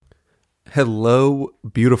Hello,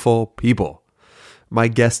 beautiful people. My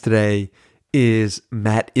guest today is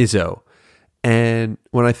Matt Izzo. And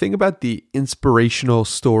when I think about the inspirational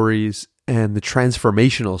stories and the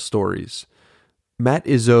transformational stories, Matt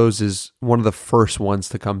Izzo's is one of the first ones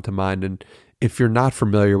to come to mind. And if you're not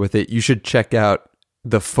familiar with it, you should check out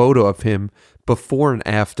the photo of him before and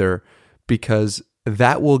after, because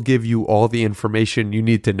that will give you all the information you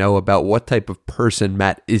need to know about what type of person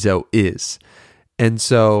Matt Izzo is. And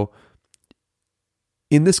so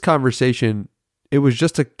in this conversation, it was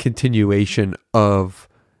just a continuation of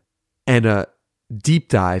and a deep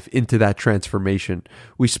dive into that transformation.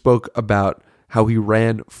 We spoke about how he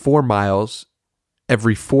ran 4 miles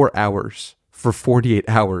every 4 hours for 48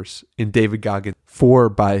 hours in David Goggins'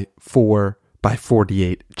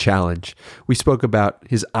 4x4x48 challenge. We spoke about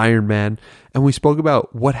his Ironman, and we spoke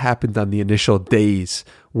about what happened on the initial days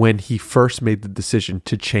when he first made the decision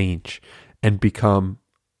to change and become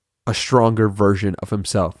a stronger version of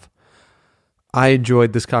himself. I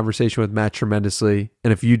enjoyed this conversation with Matt tremendously,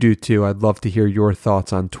 and if you do too, I'd love to hear your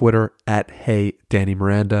thoughts on Twitter at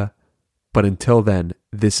 @HeyDannyMiranda. But until then,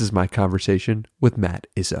 this is my conversation with Matt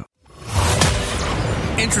Izzo.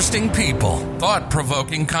 Interesting people,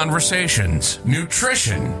 thought-provoking conversations,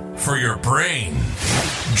 nutrition for your brain.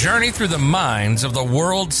 Journey through the minds of the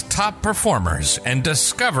world's top performers and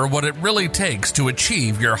discover what it really takes to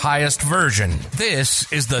achieve your highest version.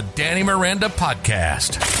 This is the Danny Miranda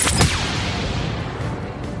Podcast.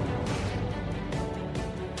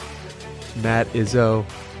 Matt Izzo,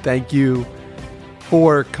 thank you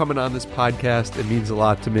for coming on this podcast. It means a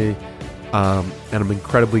lot to me, and I'm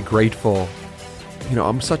incredibly grateful. You know,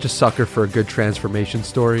 I'm such a sucker for a good transformation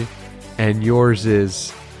story, and yours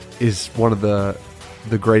is one of the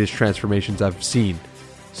greatest transformations I've seen.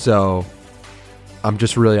 So I'm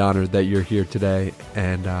just really honored that you're here today,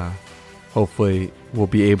 and hopefully we'll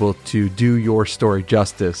be able to do your story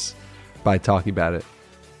justice by talking about it.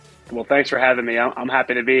 Well, thanks for having me. I'm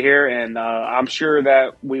happy to be here, and I'm sure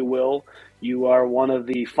that we will. You are one of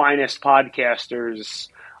the finest podcasters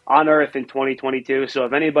on earth in 2022. So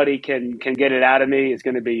if anybody can get it out of me, it's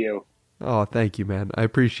going to be you. Oh, thank you, man. I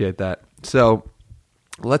appreciate that. So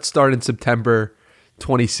let's start in September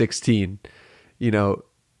 2016. You know,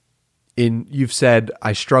 you've said,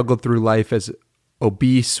 I struggled through life as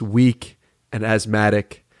obese, weak, and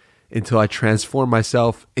asthmatic until I transformed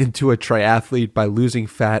myself into a triathlete by losing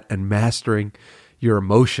fat and mastering your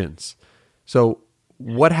emotions. So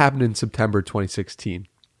what happened in September 2016?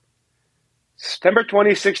 September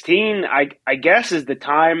 2016, I guess, is the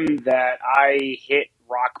time that I hit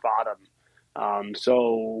rock bottom.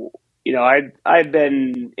 So, you know, I've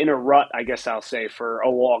been in a rut, I guess I'll say, for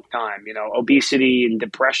a long time. You know, obesity and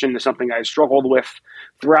depression is something I struggled with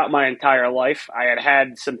throughout my entire life. I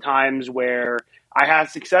had some times where I had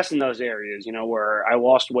success in those areas, you know, where I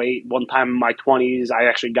lost weight. One time in my 20s, I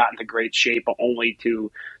actually got into great shape only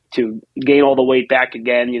to gain all the weight back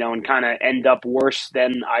again, you know, and kind of end up worse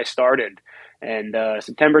than I started. And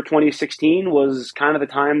September 2016 was kind of the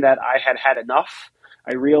time that I had enough.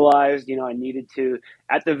 I realized, you know, I needed to,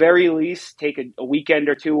 at the very least, take a weekend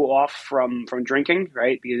or two off from drinking,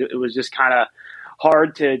 right? Because it was just kind of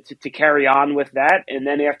hard to carry on with that. And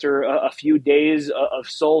then after a few days of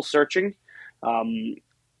soul searching,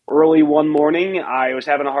 early one morning, I was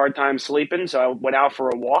having a hard time sleeping, so I went out for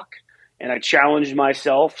a walk, and I challenged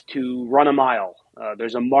myself to run a mile.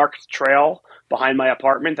 There's a marked trail behind my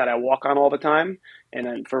apartment that I walk on all the time. And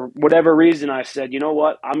then for whatever reason, I said, you know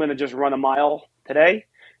what, I'm going to just run a mile today.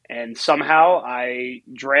 And somehow I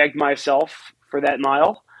dragged myself for that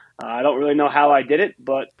mile. I don't really know how I did it,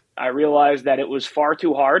 but I realized that it was far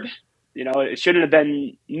too hard. You know, it shouldn't have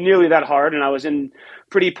been nearly that hard. And I was in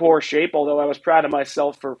pretty poor shape, although I was proud of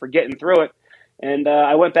myself for getting through it. And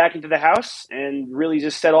I went back into the house and really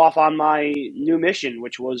just set off on my new mission,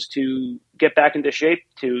 which was to get back into shape,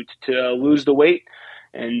 to lose the weight.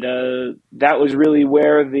 And that was really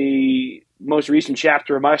where the most recent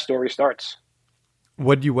chapter of my story starts.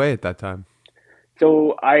 What did you weigh at that time?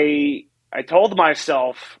 So I told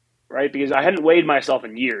myself, right, because I hadn't weighed myself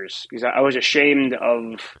in years, because I was ashamed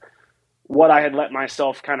of what I had let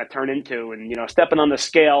myself kind of turn into. And, you know, stepping on the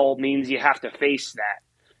scale means you have to face that.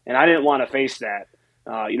 And I didn't want to face that.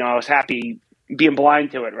 You know, I was happy being blind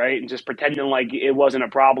to it, right? And just pretending like it wasn't a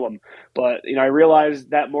problem. But, you know, I realized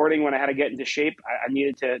that morning when I had to get into shape, I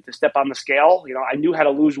needed to step on the scale. You know, I knew how to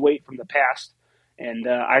lose weight from the past. And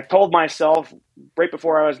I told myself right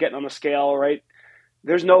before I was getting on the scale, right,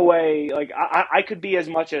 there's no way, like, I could be as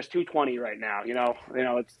much as 220 right now.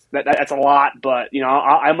 That's a lot, but, you know,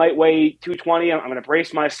 I might weigh 220. I'm going to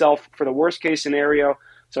brace myself for the worst case scenario.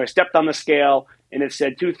 So I stepped on the scale, and it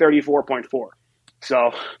said 234.4.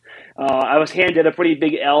 So I was handed a pretty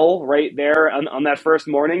big L right there on that first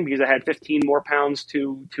morning because I had 15 more pounds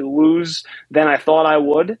to lose than I thought I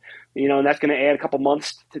would. And that's going to add a couple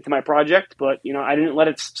months to my project. But I didn't let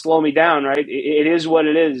it slow me down. Right, it is what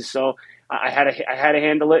it is. So I had to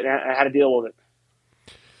handle it, and I had to deal with it.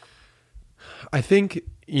 I think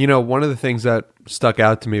one of the things that stuck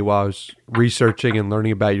out to me while I was researching and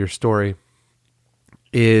learning about your story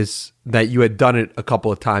is that you had done it a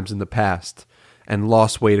couple of times in the past and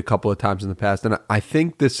lost weight a couple of times in the past. And I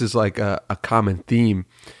think this is like a common theme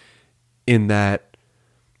in that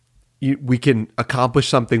we can accomplish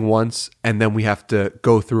something once and then we have to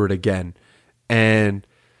go through it again. And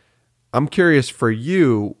I'm curious for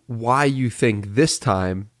you why you think this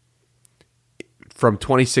time from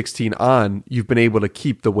 2016 on, you've been able to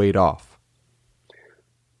keep the weight off.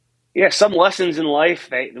 Yeah, some lessons in life,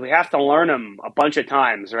 we have to learn them a bunch of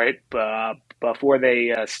times, right? Before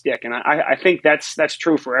they stick. And I think that's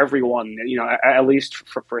true for everyone, at least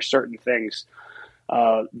for certain things.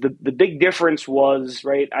 The big difference was,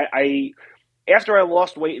 right, I after I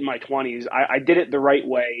lost weight in my 20s, I did it the right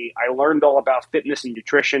way. I learned all about fitness and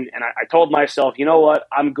nutrition, and I told myself, you know what,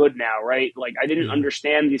 I'm good now, right? Like, I didn't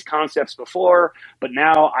understand these concepts before, but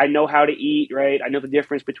now I know how to eat, right? I know the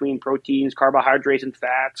difference between proteins, carbohydrates, and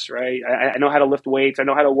fats, right? I know how to lift weights. I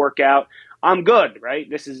know how to work out. I'm good, right?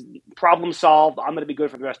 This is problem solved. I'm going to be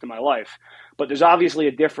good for the rest of my life. But there's obviously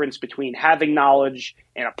a difference between having knowledge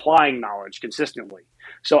and applying knowledge consistently.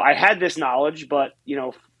 So I had this knowledge, but,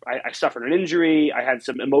 I suffered an injury. I had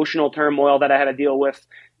some emotional turmoil that I had to deal with.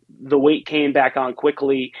 The weight came back on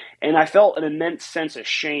quickly, and I felt an immense sense of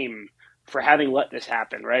shame for having let this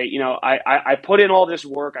happen, right? I put in all this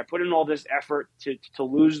work. I put in all this effort to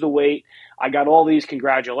lose the weight. I got all these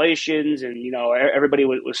congratulations, and, everybody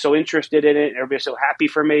was so interested in it. Everybody was so happy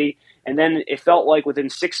for me. And then it felt like within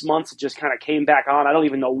 6 months, it just kind of came back on. I don't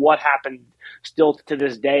even know what happened still to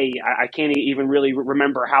this day. I can't even really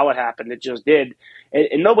remember how it happened. It just did.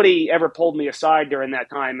 And nobody ever pulled me aside during that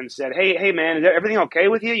time and said, hey, man, is everything okay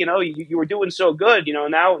with you? You were doing so good,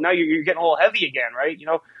 now you're getting a little heavy again, right?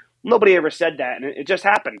 Nobody ever said that, and it just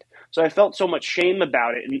happened. So I felt so much shame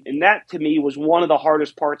about it. And that, to me, was one of the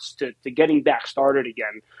hardest parts to getting back started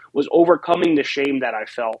again, was overcoming the shame that I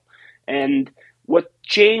felt. And what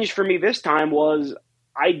changed for me this time was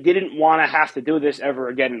I didn't want to have to do this ever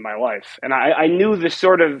again in my life. And I knew the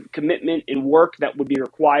sort of commitment and work that would be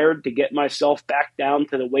required to get myself back down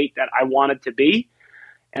to the weight that I wanted to be.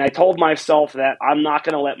 And I told myself that I'm not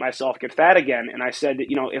going to let myself get fat again. And I said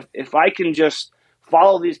that, if I can just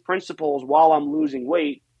follow these principles while I'm losing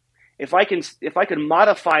weight, if I can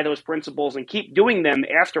modify those principles and keep doing them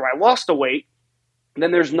after I lost the weight,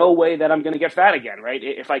 then there's no way that I'm going to get fat again, right?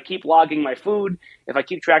 If I keep logging my food, if I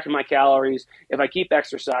keep tracking my calories, if I keep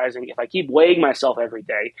exercising, if I keep weighing myself every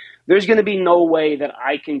day, there's going to be no way that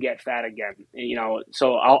I can get fat again.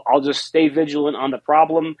 So I'll just stay vigilant on the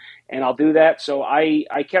problem, and I'll do that. So I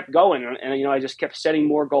kept going, and I just kept setting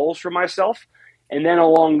more goals for myself. And then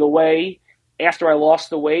along the way, after I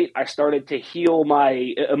lost the weight, I started to heal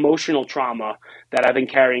my emotional trauma that I've been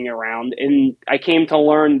carrying around. And I came to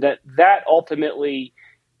learn that ultimately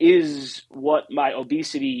is what my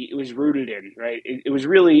obesity was rooted in, right? It was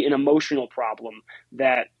really an emotional problem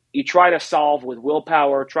that you try to solve with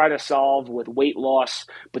willpower, try to solve with weight loss,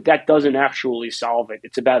 but that doesn't actually solve it.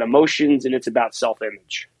 It's about emotions, and it's about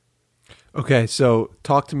self-image. Okay, so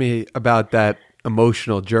talk to me about that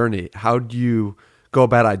emotional journey. How do you go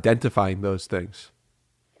about identifying those things?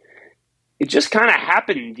 It just kind of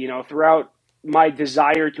happened, throughout my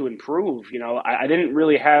desire to improve. I didn't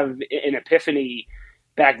really have an epiphany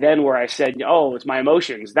back then where I said, oh, it's my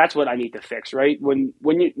emotions. That's what I need to fix, right? When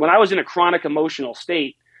I was in a chronic emotional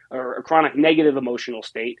state, or a chronic negative emotional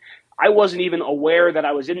state, I wasn't even aware that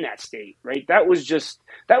I was in that state, right? That was just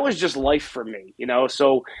life for me,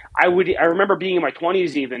 So I remember being in my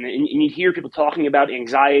 20s even, and you'd hear people talking about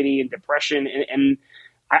anxiety and depression, and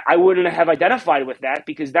I wouldn't have identified with that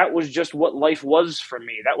because that was just what life was for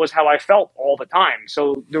me. That was how I felt all the time.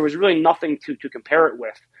 So there was really nothing to compare it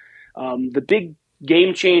with. The big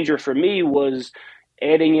game changer for me was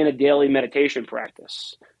adding in a daily meditation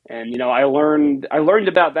practice. And, I learned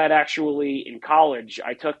about that actually in college.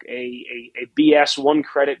 I took a BS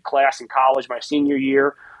 1-credit class in college my senior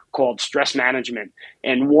year called stress management.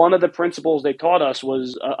 And one of the principles they taught us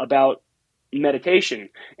was about meditation.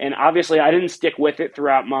 And obviously I didn't stick with it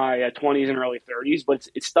throughout my 20s and early 30s, but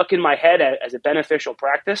it stuck in my head as a beneficial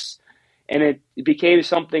practice. And it became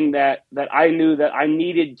something that I knew that I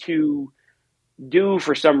needed to do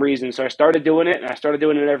for some reason. So I started doing it, and I started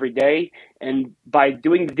doing it every day. And by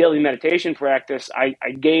doing the daily meditation practice, I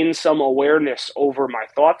gained some awareness over my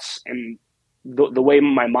thoughts and the way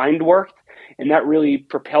my mind worked. And that really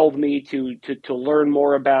propelled me to learn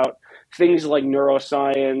more about things like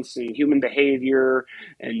neuroscience and human behavior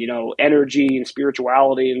and, energy and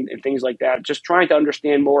spirituality and things like that. Just trying to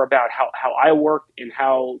understand more about how I worked and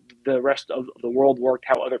how the rest of the world worked,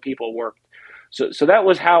 how other people worked. So that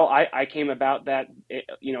was how I came about that,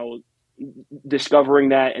 discovering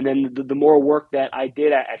that. And then the more work that I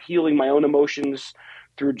did at healing my own emotions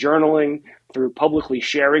through journaling, through publicly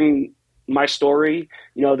sharing my story,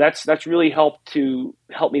 that's really helped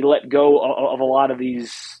me let go of a lot of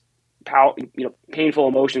these painful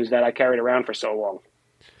emotions that I carried around for so long.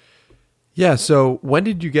 Yeah. So when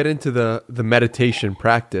did you get into the meditation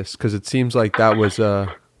practice? Because it seems like that was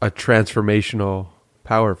a transformational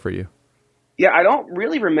power for you. Yeah, I don't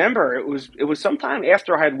really remember. It was sometime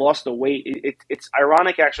after I had lost the weight. It's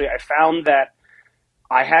ironic, actually. I found that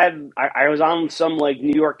I was on some like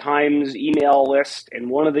New York Times email list, and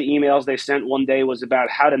one of the emails they sent one day was about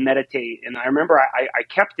how to meditate. And I remember I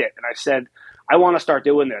kept it, and I said, I want to start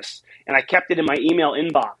doing this. And I kept it in my email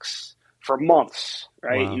inbox for months,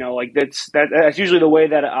 right? Wow. That's usually the way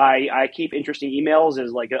that I keep interesting emails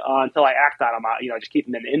is like until I act on them, I just keep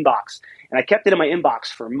them in the inbox. And I kept it in my inbox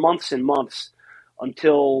for months and months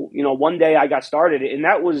until, one day I got started. And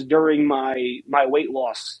that was during my weight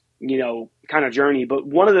loss, kind of journey. But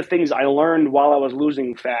one of the things I learned while I was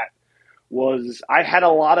losing fat was I had a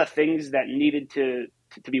lot of things that needed to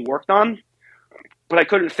be worked on, but I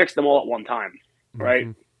couldn't fix them all at one time, right?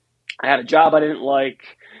 Mm-hmm. I had a job I didn't like,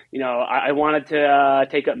 I wanted to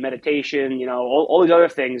take up meditation, all these other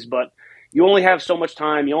things, but you only have so much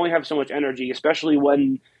time, you only have so much energy, especially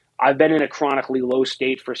when I've been in a chronically low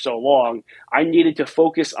state for so long. I needed to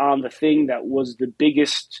focus on the thing that was the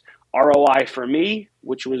biggest ROI for me,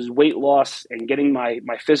 which was weight loss and getting my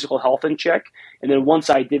physical health in check. And then once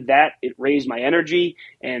I did that, it raised my energy.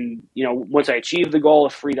 And, once I achieved the goal,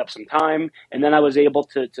 it freed up some time. And then I was able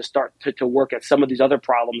to start to work at some of these other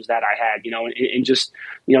problems that I had, and just,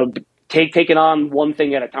 taking on one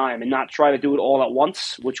thing at a time and not try to do it all at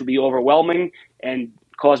once, which would be overwhelming and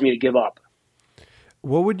cause me to give up.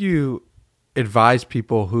 What would you advise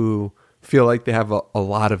people who feel like they have a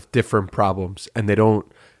lot of different problems and they don't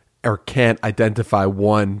or can't identify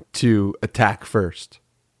one to attack first?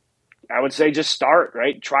 I would say just start,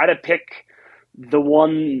 right? Try to pick the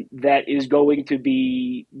one that is going to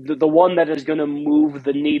be the one that is going to move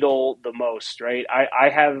the needle the most, right? I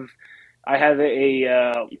have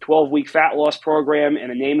a 12-week fat loss program,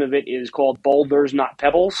 and the name of it is called Boulders, Not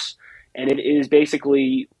Pebbles. And it is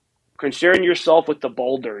basically concern yourself with the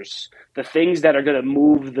boulders, the things that are going to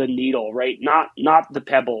move the needle, right? Not the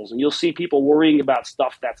pebbles. And you'll see people worrying about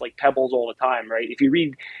stuff that's like pebbles all the time, right? If you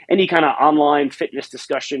read any kind of online fitness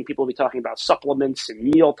discussion, people will be talking about supplements and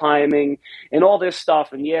meal timing and all this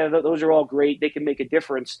stuff. And yeah, those are all great. They can make a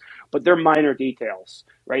difference, but they're minor details,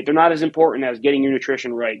 right? They're not as important as getting your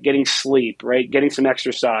nutrition right, getting sleep, right? Getting some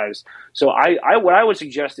exercise. So what I would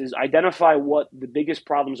suggest is identify what the biggest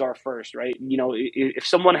problems are first, right? If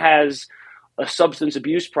someone has a substance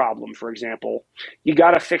abuse problem, for example, you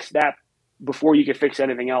got to fix that before you can fix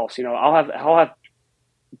anything else. I'll have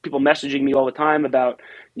people messaging me all the time about,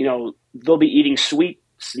 they'll be eating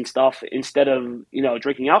sweets and stuff instead of,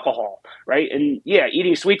 drinking alcohol, right? And yeah,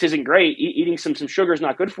 eating sweets isn't great. Eating some sugar is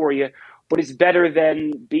not good for you, but it's better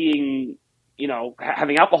than being,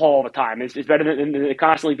 having alcohol all the time. It's better than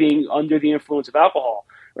constantly being under the influence of alcohol,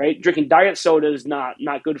 right? Drinking diet soda is not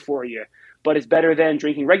good for you, but it's better than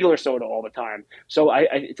drinking regular soda all the time. So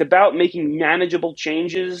it's about making manageable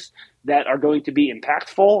changes that are going to be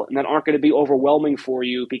impactful and that aren't going to be overwhelming for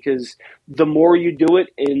you, because the more you do it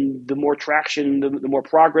and the more traction, the more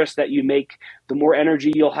progress that you make, the more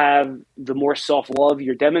energy you'll have, the more self-love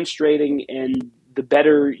you're demonstrating, and the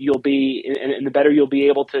better you'll be, and the better you'll be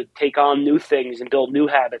able to take on new things and build new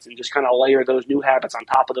habits and just kind of layer those new habits on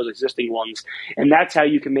top of those existing ones. And that's how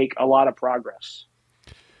you can make a lot of progress.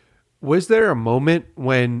 Was there a moment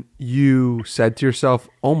when you said to yourself,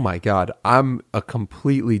 oh my God, I'm a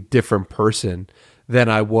completely different person than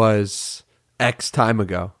I was X time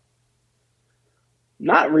ago?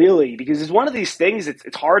 Not really, because it's one of these things,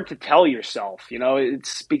 it's hard to tell yourself,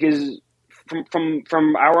 it's because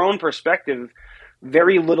from our own perspective,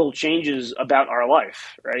 very little changes about our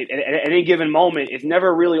life, right? At any given moment, it's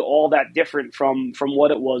never really all that different from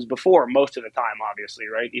what it was before, most of the time, obviously,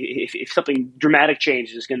 right? If something dramatic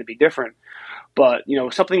changes, it's going to be different. But,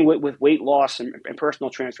 something with weight loss and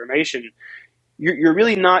personal transformation, you're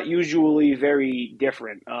really not usually very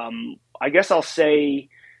different. I guess I'll say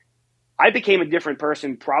I became a different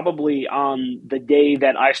person probably on the day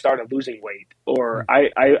that I started losing weight, or I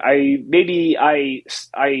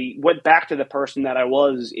went back to the person that I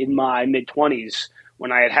was in my mid-20s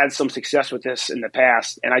when I had some success with this in the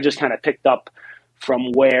past, and I just kind of picked up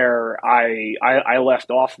from where I left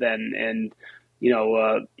off then, and you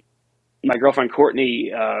know, my girlfriend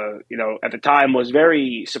Courtney, at the time was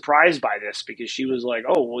very surprised by this because she was like,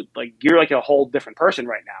 "Oh, well, like you're like a whole different person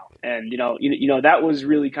right now," and that was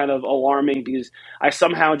really kind of alarming because I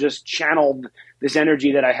somehow just channeled this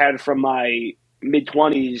energy that I had from my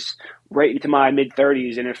mid-20s right into my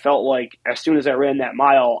mid-30s, and it felt like as soon as I ran that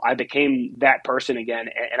mile, I became that person again,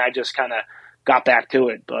 and I just kind of got back to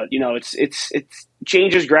it. But it's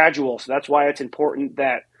change is gradual, so that's why it's important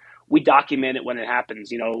that we document it when it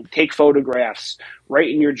happens. Take photographs, write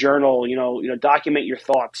in your journal, document your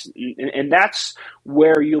thoughts. And that's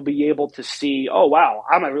where you'll be able to see, oh, wow,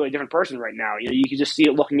 I'm a really different person right now. You can just see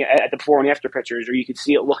it looking at the before and after pictures, or you could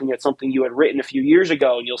see it looking at something you had written a few years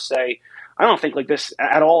ago, and you'll say, I don't think like this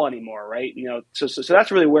at all anymore, right? So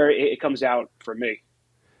that's really where it comes out for me.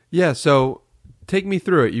 Yeah, so take me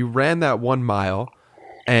through it. You ran that 1 mile,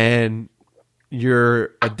 and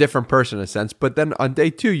you're a different person in a sense. But then on day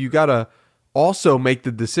 2, you got to also make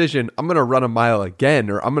the decision, I'm going to run a mile again,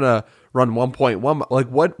 or I'm going to run 1.1. Like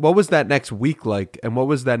what was that next week like? And what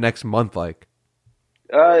was that next month like?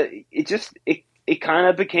 It kind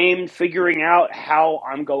of became figuring out how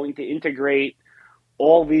I'm going to integrate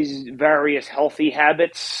all these various healthy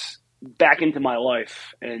habits back into my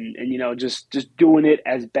life and just doing it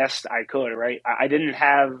as best I could. Right. I didn't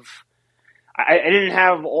have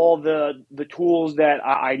all the tools that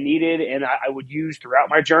I needed and I would use throughout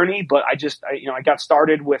my journey, but I got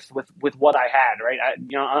started with what I had, right?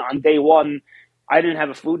 On day 1, I didn't have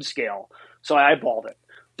a food scale, so I eyeballed it,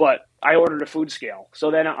 but I ordered a food scale. So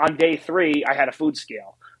then on day 3, I had a food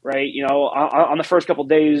scale, right? On the first couple of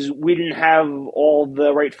days, we didn't have all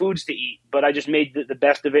the right foods to eat, but I just made the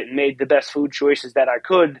best of it and made the best food choices that I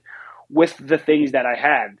could with the things that I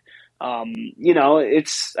had.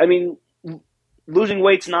 Losing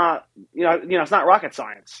weight's not, it's not rocket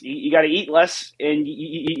science. You got to eat less and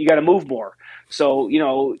you got to move more. So,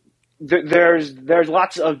 there's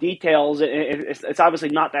lots of details. It's obviously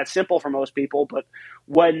not that simple for most people, but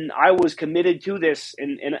when I was committed to this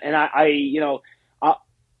and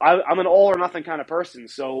I'm an all or nothing kind of person.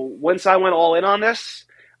 So once I went all in on this,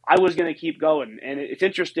 I was going to keep going. And it's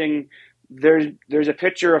interesting. There's a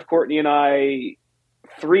picture of Courtney and I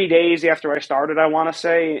 3 days after I started, I want to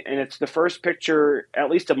say, and it's the first picture, at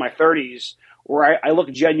least of my 30s, where I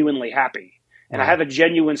look genuinely happy. And I have a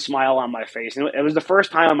genuine smile on my face. And it was the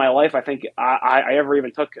first time in my life, I think, I ever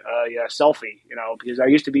even took a selfie, because I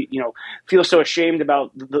used to be, feel so ashamed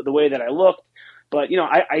about the way that I looked. But,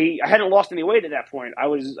 I hadn't lost any weight at that point. I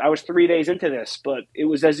was 3 days into this, but it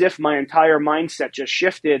was as if my entire mindset just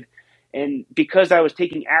shifted. And because I was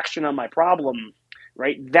taking action on my problem,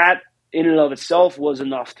 right, that in and of itself was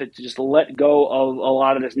enough to just let go of a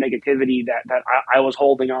lot of this negativity that I was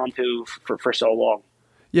holding on to for so long.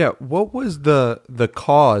 Yeah. What was the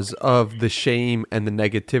cause of the shame and the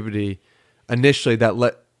negativity initially that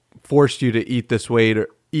forced you to eat this weight or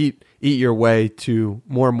eat your way to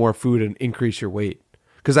more and more food and increase your weight?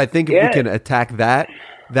 Because I think if we can attack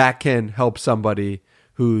that can help somebody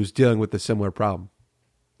who's dealing with a similar problem.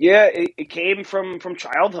 Yeah, it came from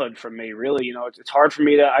childhood for me, really. It's hard for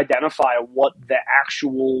me to identify what the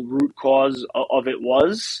actual root cause of it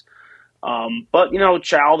was. But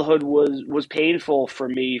childhood was painful for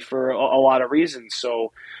me for a lot of reasons.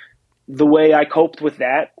 So the way I coped with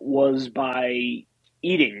that was by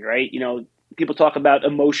eating, right? People talk about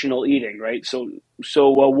emotional eating, right? So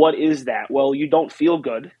what is that? Well, you don't feel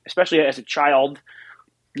good, especially as a child.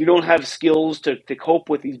 You don't have skills to cope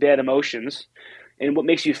with these bad emotions. And what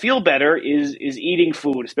makes you feel better is eating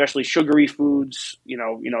food, especially sugary foods,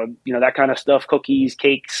 that kind of stuff, cookies,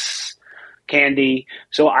 cakes, candy.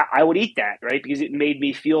 So I would eat that, right? Because it made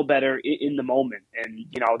me feel better in the moment. And,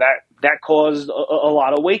 that caused a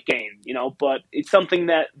lot of weight gain, but it's something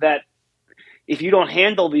that if you don't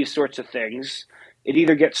handle these sorts of things, it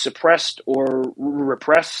either gets suppressed or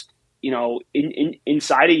repressed,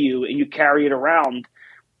 inside of you, and you carry it around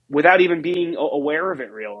without even being aware of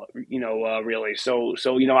it really. So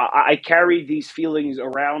I carried these feelings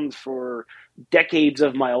around for decades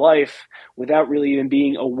of my life without really even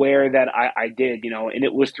being aware that I did, and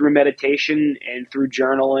it was through meditation and through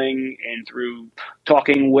journaling and through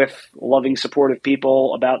talking with loving, supportive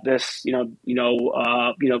people about this,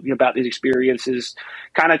 about these experiences,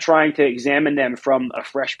 kind of trying to examine them from a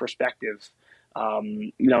fresh perspective.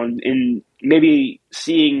 in maybe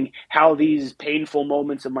seeing how these painful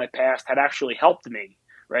moments of my past had actually helped me,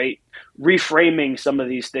 right? Reframing some of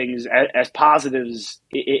these things as positives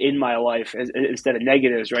in my life instead of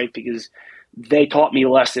negatives, right? Because they taught me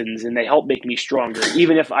lessons and they helped make me stronger.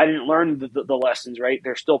 Even if I didn't learn the lessons, right?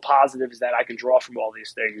 There's still positives that I can draw from all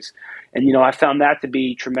these things. And, I found that to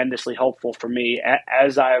be tremendously helpful for me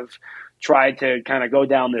as I've tried to kind of go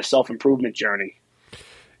down this self-improvement journey.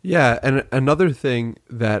 Yeah, and another thing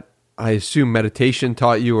that I assume meditation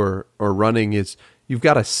taught you or running is you've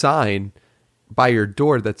got a sign by your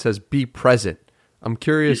door that says "Be present." I'm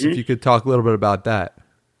curious if you could talk a little bit about that.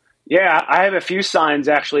 Yeah, I have a few signs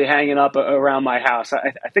actually hanging up around my house.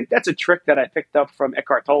 I think that's a trick that I picked up from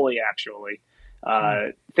Eckhart Tolle, actually.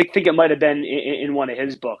 Think it might have been in one of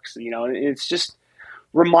his books. It's just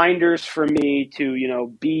reminders for me to,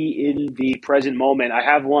 be in the present moment. I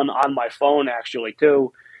have one on my phone, actually,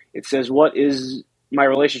 too. It says, "What is my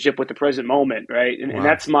relationship with the present moment?" Right, and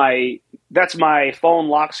that's my phone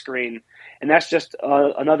lock screen, and that's just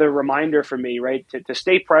another reminder for me, right, to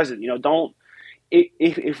stay present. Don't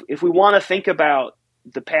if we want to think about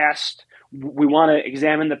the past, we want to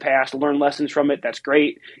examine the past, learn lessons from it. That's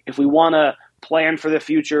great. If we want to plan for the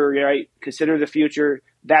future, right, consider the future,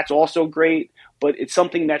 that's also great. But it's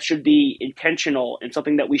something that should be intentional and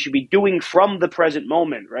something that we should be doing from the present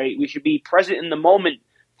moment, right? We should be present in the moment,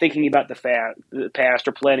 thinking about the past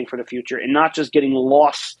or planning for the future, and not just getting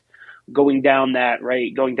lost going down that,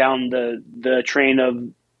 right, going down the train of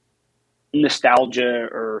nostalgia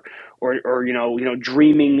or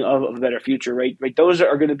dreaming of a better future, right? Those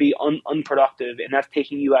are going to be unproductive, and that's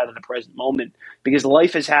taking you out of the present moment, because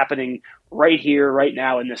life is happening right here, right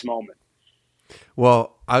now, in this moment.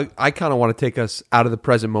 Well, I kind of want to take us out of the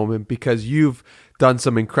present moment because you've done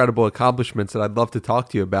some incredible accomplishments that I'd love to talk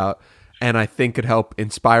to you about, and I think could help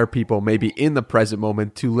inspire people maybe in the present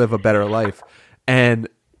moment to live a better life. And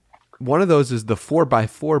one of those is the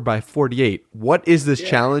 4x4x48. What is this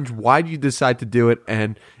challenge? Why did you decide to do it?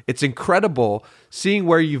 And it's incredible seeing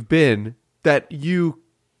where you've been that you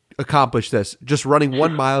accomplished this, just running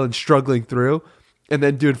 1 mile and struggling through, and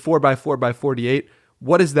then doing 4x4x48.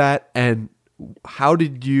 What is that? And how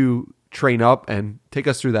did you train up, and take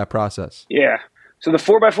us through that process? Yeah. So the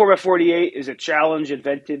 4x4x48 is a challenge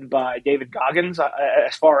invented by David Goggins,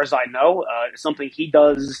 as far as I know. It's something he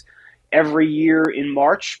does every year in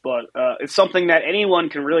March, but it's something that anyone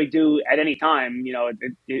can really do at any time.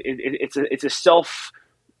 It's a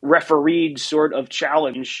self-refereed sort of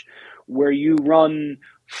challenge where you run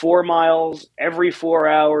 4 miles every 4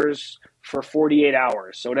 hours for 48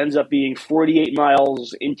 hours. So it ends up being 48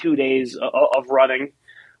 miles in 2 days of running.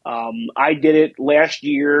 I did it last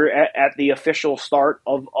year at the official start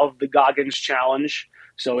of the Goggins Challenge.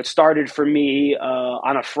 So it started for me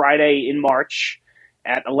on a Friday in March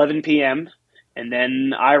at 11 p.m. And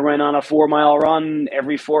then I ran on a 4 mile run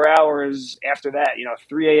every 4 hours after that,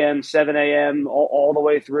 3 a.m., 7 a.m., all the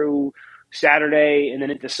way through Saturday and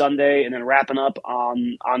then into Sunday, and then wrapping up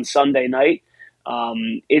on Sunday night.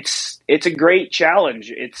 It's a great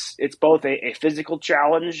challenge. It's both a physical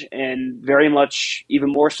challenge and very much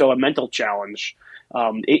even more so a mental challenge.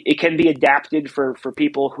 It can be adapted for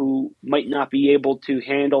people who might not be able to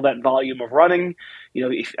handle that volume of running.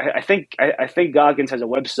 I think Goggins has a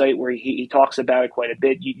website where he talks about it quite a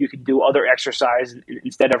bit. You can do other exercise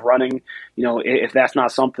instead of running, if that's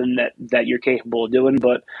not something that you're capable of doing.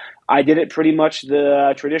 But I did it pretty much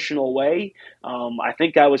the traditional way. I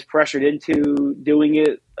think I was pressured into doing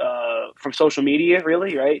it from social media,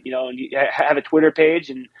 really, right? And you have a Twitter page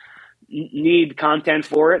and need content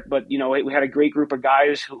for it, but we had a great group of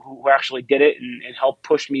guys who actually did it and helped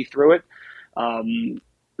push me through it.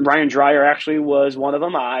 Ryan Dreyer actually was one of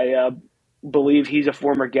them. I believe he's a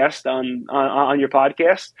former guest on your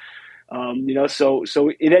podcast. So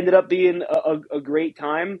it ended up being a great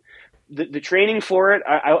time. The training for it,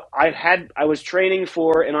 I was training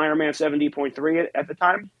for an Ironman 70.3 at the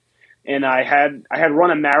time, and I had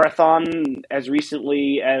run a marathon as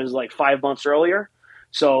recently as like 5 months earlier.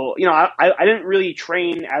 So, I didn't really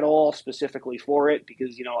train at all specifically for it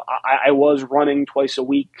because, I was running twice a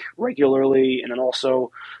week regularly and then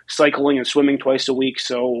also cycling and swimming twice a week.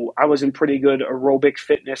 So I was in pretty good aerobic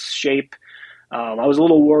fitness shape. I was a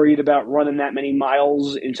little worried about running that many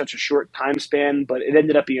miles in such a short time span, but it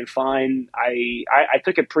ended up being fine. I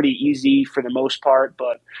took it pretty easy for the most part,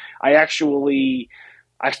 but I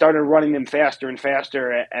started running them faster and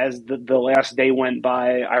faster as the last day went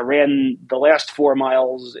by. I ran the last 4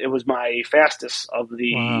 miles. It was my fastest of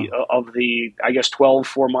the I guess 12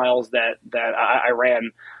 4 miles that I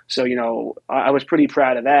ran. So, I was pretty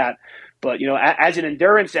proud of that. But, as an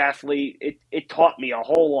endurance athlete, it taught me a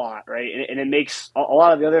whole lot, right? And it makes a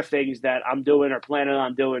lot of the other things that I'm doing or planning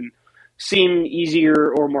on doing seem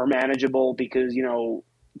easier or more manageable because,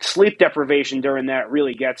 sleep deprivation during that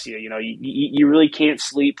really gets you. You really can't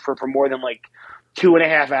sleep for more than like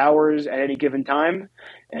 2.5 hours at any given time.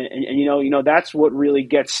 And that's what really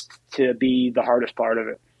gets to be the hardest part of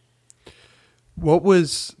it. What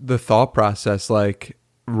was the thought process like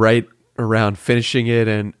right around finishing it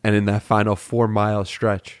and in that final 4-mile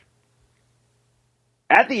stretch?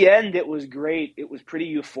 At the end, it was great. It was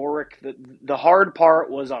pretty euphoric. The hard part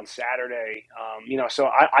was on Saturday. So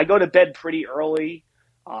I go to bed pretty early.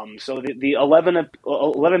 So the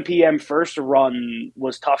 11 p.m. first run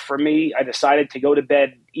was tough for me. I decided to go to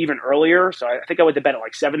bed even earlier. So I think I went to bed at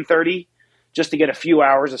like 7:30 just to get a few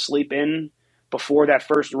hours of sleep in before that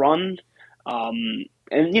first run.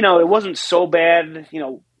 It wasn't so bad,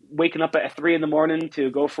 waking up at 3 a.m.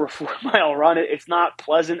 to go for a 4-mile run. It's not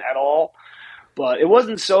pleasant at all. But it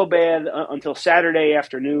wasn't so bad until Saturday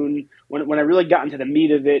afternoon when I really got into the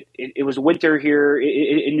meat of it. It was winter here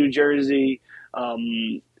in New Jersey.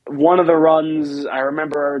 One of the runs, I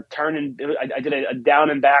remember turning, I did a down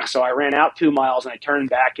and back, so I ran out 2 miles and I turned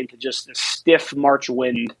back into just a stiff March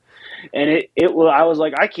wind. And I was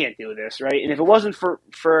like, I can't do this, right? And if it wasn't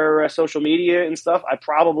for social media and stuff, I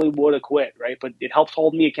probably would have quit, right? But it helped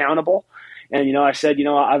hold me accountable. And, I said,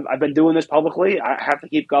 I've been doing this publicly. I have to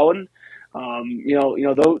keep going.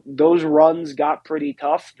 Those runs got pretty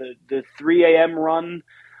tough. The 3 a.m. run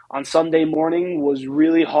on Sunday morning was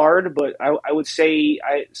really hard, but I would say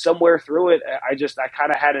somewhere through it, I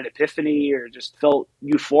kind of had an epiphany or just felt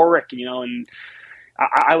euphoric, and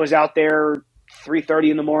I was out there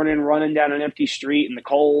 3:30 in the morning running down an empty street in the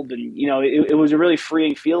cold, and it was a really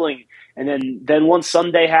freeing feeling. And then once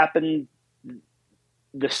Sunday happened,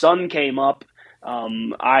 the sun came up.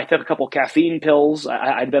 I took a couple caffeine pills.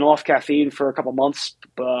 I'd been off caffeine for a couple months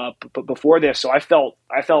before this, so I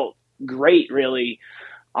felt great really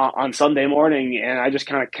on Sunday morning, and I just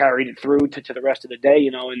kind of carried it through to the rest of the day,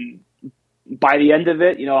 and by the end of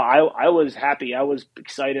it, I was happy. I was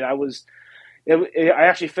excited. I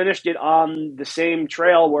actually finished it on the same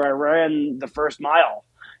trail where I ran the first mile.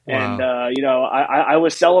 Wow. And, I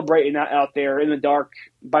was celebrating out there in the dark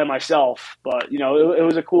by myself, but, it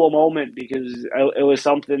was a cool moment because it was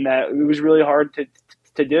something that it was really hard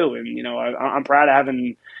to do. And, I'm proud of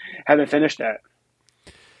having finished that.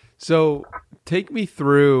 So take me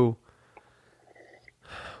through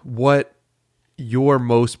what your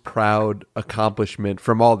most proud accomplishment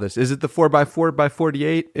from all this. Is it the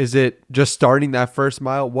 4x4x48? Is it just starting that first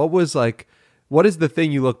mile? What is the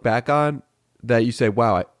thing you look back on that you say,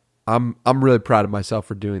 wow, I'm really proud of myself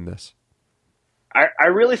for doing this? I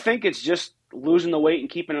really think it's just losing the weight and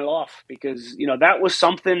keeping it off because, that was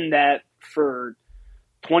something that for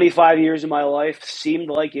 25 years of my life seemed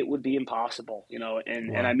like it would be impossible,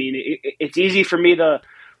 and I mean, it's easy for me to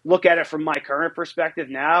look at it from my current perspective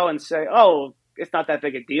now and say, oh, it's not that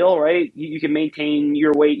big a deal, right? You can maintain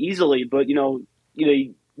your weight easily, but, you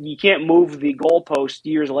can't move the goalpost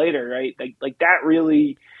years later, right? Like that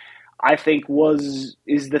really, I think is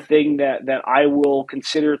the thing that I will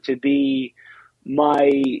consider to be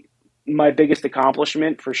my biggest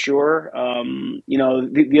accomplishment for sure.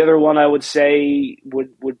 The other one I would say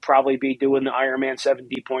would probably be doing the Ironman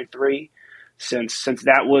 70.3 since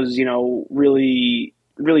that was, really,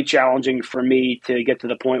 really challenging for me to get to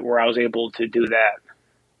the point where I was able to do that.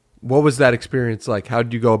 What was that experience like? How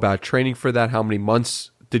did you go about training for that? How many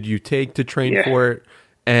months did you take to train for it?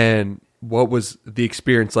 And what was the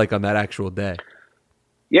experience like on that actual day?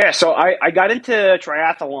 Yeah, so I got into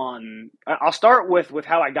triathlon. I'll start with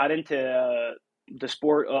how I got into the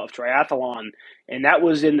sport of triathlon, and that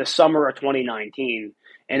was in the summer of 2019.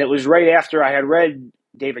 And it was right after I had read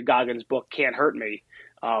David Goggins' book, Can't Hurt Me.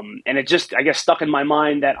 And it just, I guess, stuck in my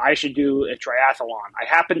mind that I should do a triathlon. I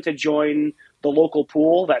happened to join the local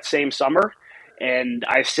pool that same summer, and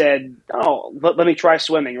I said, let me try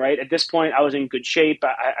swimming, right? At this point, I was in good shape.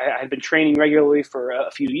 I had been training regularly for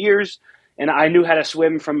a few years, and I knew how to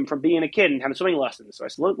swim from being a kid and having swimming lessons. So I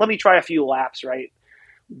said, let me try a few laps, right?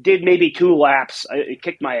 Did maybe 2 laps. It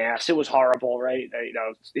kicked my ass. It was horrible, right?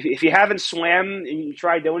 If you haven't swam and you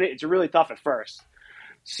try doing it, it's really tough at first.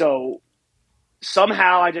 So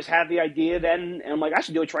somehow I just had the idea then, and I'm like, I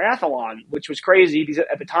should do a triathlon, which was crazy because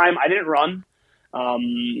at the time I didn't run.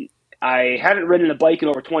 I hadn't ridden a bike in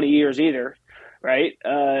over 20 years either, right?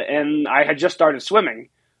 And I had just started swimming.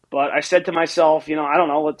 But I said to myself, I don't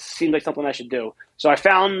know, it seemed like something I should do. So I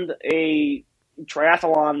found a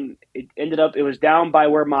triathlon. It was down by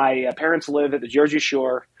where my parents live at the Jersey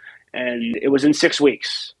Shore, and it was in 6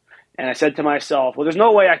 weeks. And I said to myself, well, there's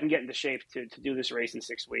no way I can get into shape to do this race in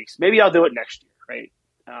 6 weeks. Maybe I'll do it next year, right?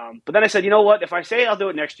 But then I said, you know what? If I say I'll do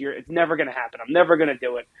it next year, it's never going to happen. I'm never going to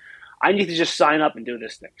do it. I need to just sign up and do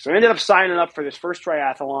this thing. So I ended up signing up for this first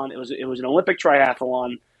triathlon. It was an Olympic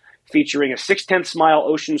triathlon featuring a 6/10 mile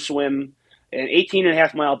ocean swim, an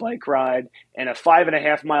 18.5 mile bike ride, and a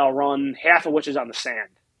 5.5 mile run, half of which is on the sand,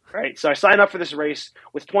 right? So I signed up for this race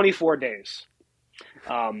with 24 days.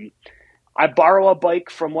 I borrow a bike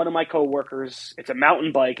from one of my coworkers. It's a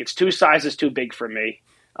mountain bike. It's 2 sizes too big for me.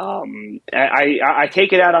 I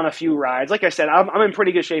take it out on a few rides. Like I said, I'm in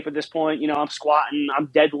pretty good shape at this point. I'm squatting, I'm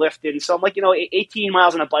deadlifting. So I'm like, 18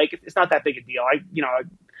 miles on a bike, it's not that big a deal.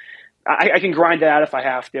 I can grind it out if I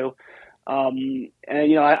have to.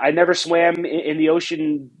 I never swam in the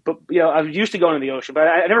ocean, but, I was used to going to the ocean, but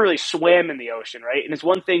I never really swam in the ocean. Right. And it's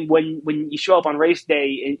one thing when you show up on race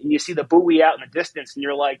day and you see the buoy out in the distance and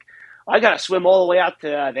you're like, I got to swim all the way out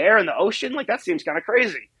to there in the ocean. Like, that seems kind of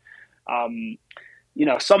crazy.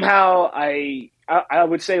 Somehow I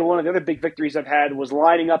would say one of the other big victories I've had was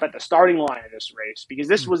lining up at the starting line of this race, because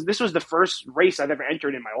this was the first race I've ever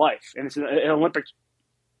entered in my life. And it's an Olympic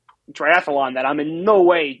triathlon that I'm in no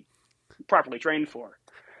way properly trained for.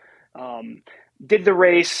 Did the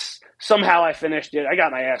race. Somehow I finished it. I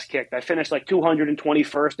got my ass kicked. I finished like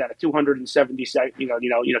 221st out of 270,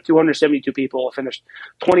 272 people. I finished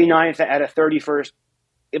 29th out of 31st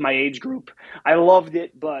in my age group. I loved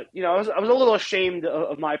it, but I was a little ashamed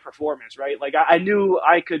of my performance, right? Like, I knew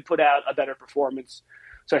I could put out a better performance.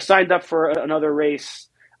 So I signed up for another race.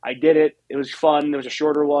 I did it. It was fun. It was a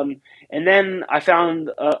shorter one. And then I found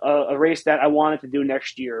a race that I wanted to do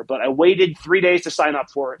next year, but I waited 3 days to sign up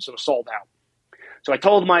for it, so it was sold out. So I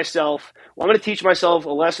told myself, well, I'm going to teach myself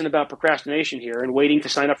a lesson about procrastination here and waiting to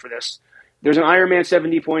sign up for this. There's an Ironman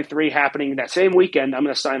 70.3 happening that same weekend. I'm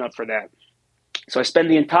going to sign up for that. So I spent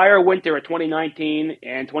the entire winter of 2019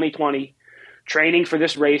 and 2020 training for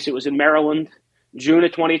this race. It was in Maryland, June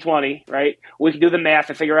of 2020, right? We can do the math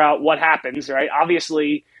and figure out what happens, right?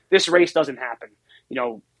 Obviously, this race doesn't happen.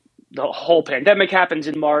 The whole pandemic happens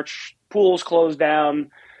in March. Pools close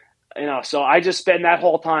down. So I just spend that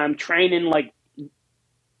whole time training like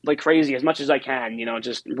crazy as much as I can,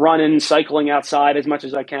 just running, cycling outside as much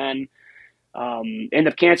as I can. End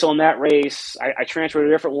up canceling that race. I transferred to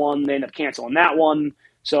a different one. They end up canceling that one.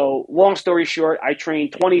 So long story short, I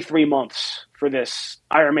trained 23 months for this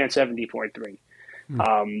Ironman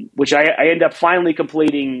 70.3, which I end up finally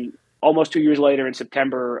completing almost 2 years later in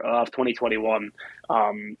September of 2021.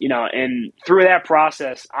 And through that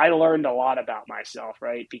process, I learned a lot about myself,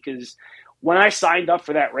 right? Because when I signed up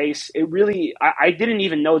for that race, it really, I didn't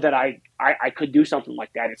even know that I could do something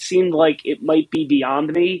like that. It seemed like it might be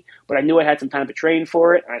beyond me, but I knew I had some time to train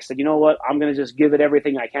for it. And I said, you know what, I'm going to just give it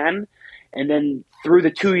everything I can. And then through the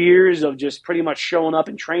 2 years of just pretty much showing up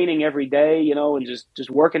and training every day, and just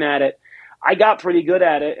working at it, I got pretty good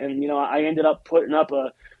at it. And, I ended up putting up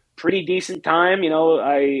a pretty decent time.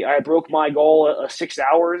 I broke my goal of 6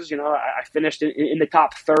 hours. I finished in the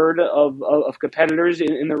top third of competitors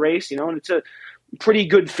in the race, and it's a pretty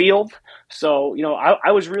good field. So,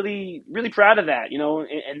 I was really, really proud of that,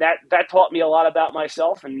 and that taught me a lot about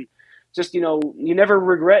myself. And just, you never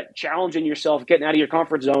regret challenging yourself, getting out of your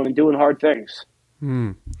comfort zone and doing hard things.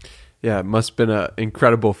 Yeah, it must have been an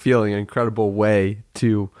incredible feeling, an incredible way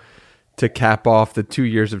to cap off the 2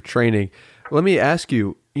 years of training. Let me ask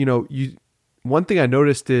you, one thing I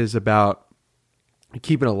noticed is about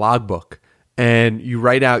keeping a logbook, and you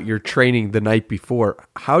write out your training the night before.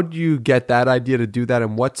 How do you get that idea to do that,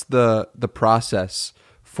 and what's the process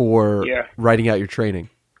for writing out your training?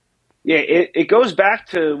 Yeah, it goes back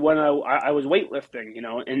to when I was weightlifting,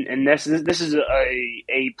 and this is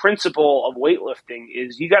a principle of weightlifting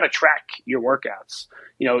is you got to track your workouts.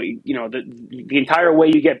 The entire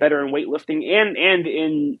way you get better in weightlifting and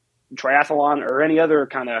in triathlon or any other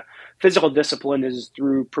kind of physical discipline is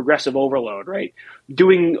through progressive overload, right?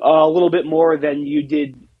 Doing a little bit more than you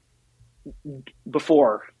did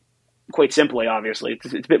before, quite simply, obviously.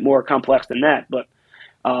 It's a bit more complex than that. But,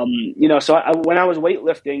 so when I was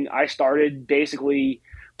weightlifting, I started basically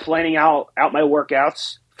planning out my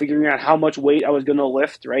workouts, figuring out how much weight I was going to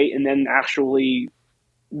lift, right? And then actually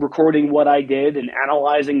recording what I did and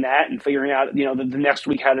analyzing that and figuring out, the next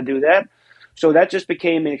week how to do that. So that just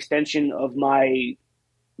became an extension of my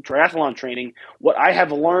triathlon training. What I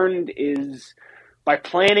have learned is by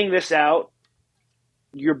planning this out,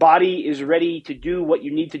 your body is ready to do what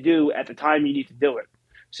you need to do at the time you need to do it.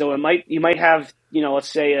 So you might have, let's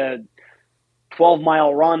say a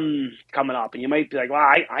 12-mile run coming up, and you might be like, well,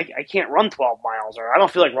 I can't run 12 miles, or I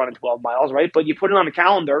don't feel like running 12 miles, right? But you put it on the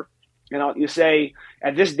calendar, You say,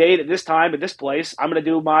 at this date, at this time, at this place, I'm going to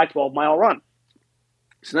do my 12-mile run.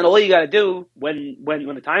 So then all you got to do when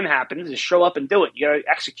the time happens is show up and do it. You got to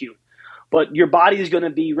execute. But your body is going to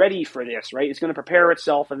be ready for this, right? It's going to prepare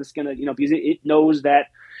itself, and it's going to, because it knows that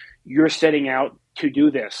you're setting out to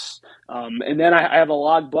do this. And then I have a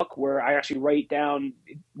logbook where I actually write down,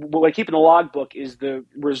 what I keep in the logbook is the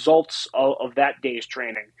results of that day's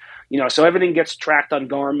training. So everything gets tracked on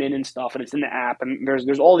Garmin and stuff, and it's in the app, and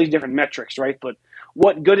there's all these different metrics, right? But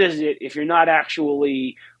what good is it if you're not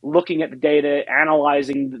actually looking at the data,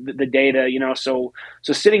 analyzing the data, So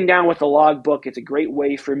sitting down with the logbook, it's a great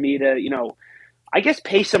way for me to, I guess,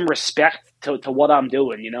 pay some respect to what I'm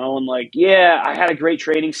doing, and I had a great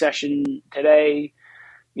training session today.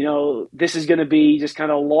 This is going to be just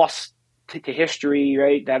kind of lost to history,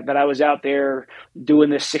 right? That I was out there doing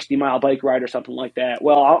this 60-mile bike ride or something like that.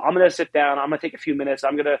 Well, I'm going to sit down. I'm going to take a few minutes.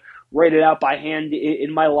 I'm going to write it out by hand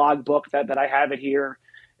in my logbook that I have it here.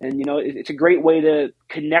 And, it's a great way to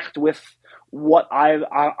connect with what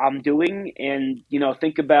I'm doing and,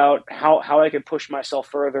 think about how I can push myself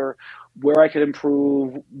further, where I could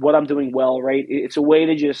improve, what I'm doing well, right? It's a way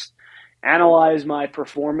to just analyze my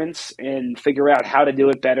performance and figure out how to do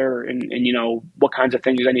it better and what kinds of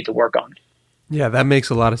things I need to work on. Yeah, that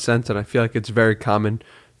makes a lot of sense. And I feel like it's very common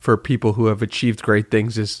for people who have achieved great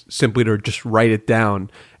things is simply to just write it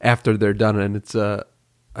down after they're done. And it's a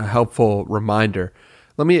helpful reminder.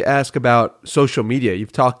 Let me ask about social media.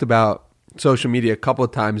 You've talked about social media a couple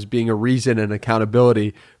of times being a reason and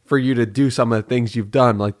accountability for you to do some of the things you've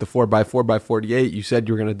done, like the 4x4x48. You said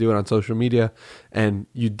you were going to do it on social media, and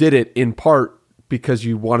you did it in part because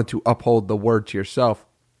you wanted to uphold the word to yourself.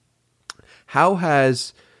 How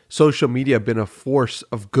has social media been a force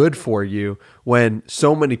of good for you when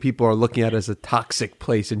so many people are looking at it as a toxic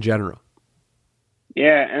place in general?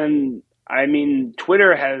 Yeah, and I mean,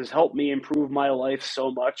 Twitter has helped me improve my life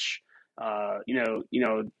so much. I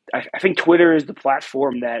think Twitter is the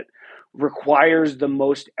platform that requires the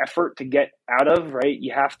most effort to get out of, right?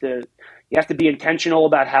 You have to be intentional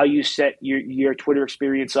about how you set your Twitter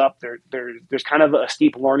experience up. There's kind of a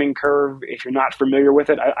steep learning curve if you're not familiar with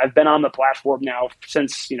it. I've been on the platform now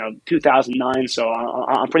since 2009, so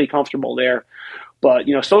I'm pretty comfortable there. But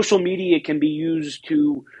social media can be used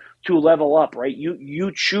to level up, right?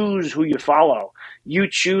 You choose who you follow. You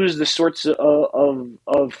choose the sorts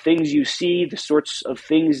of things you see, the sorts of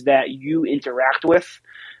things that you interact with.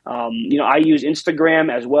 I use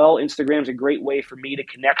Instagram as well. Instagram is a great way for me to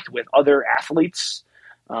connect with other athletes.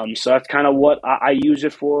 So that's kind of what I use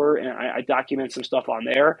it for, and I document some stuff on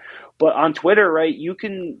there. But on Twitter, right, you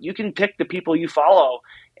can pick the people you follow,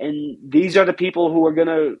 and these are the people who are going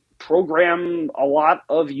to program a lot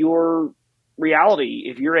of your reality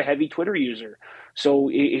if you're a heavy Twitter user. So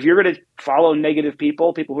if you're going to follow negative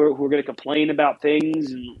people who are going to complain about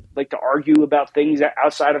things and like to argue about things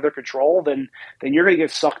outside of their control, then you're going to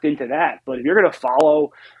get sucked into that. But if you're going to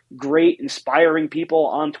follow great, inspiring people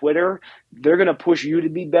on Twitter, they're going to push you to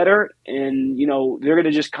be better, and they're going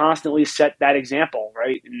to just constantly set that example,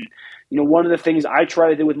 right? And one of the things I try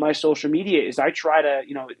to do with my social media is I try to,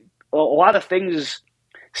 a lot of things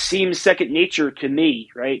seem second nature to me,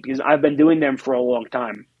 right? Because I've been doing them for a long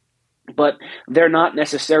time. But they're not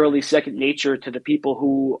necessarily second nature to the people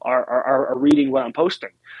who are reading what I'm posting.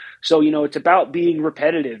 So, it's about being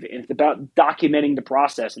repetitive, and it's about documenting the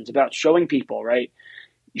process, and it's about showing people, right?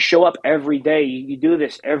 You show up every day. You do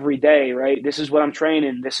this every day, right? This is what I'm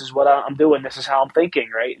training. This is what I'm doing. This is how I'm thinking,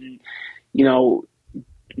 right? And,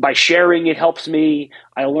 by sharing, it helps me.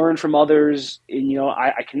 I learn from others, and,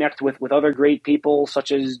 I connect with other great people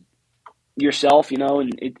such as yourself,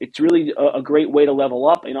 and it's really a great way to level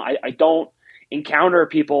up. I don't encounter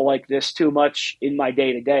people like this too much in my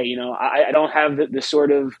day-to-day. I don't have the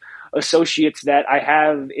sort of associates that I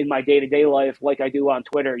have in my day-to-day life like I do on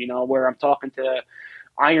Twitter, where I'm talking to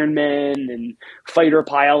Ironmen and fighter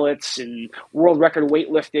pilots and world record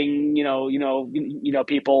weightlifting,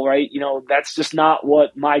 people, right? That's just not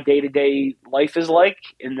what my day-to-day life is like,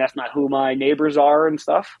 and that's not who my neighbors are and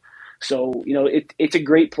stuff. So, it's a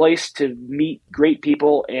great place to meet great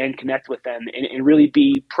people and connect with them and really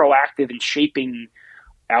be proactive in shaping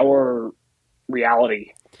our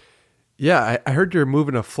reality. Yeah, I heard you're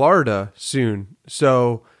moving to Florida soon.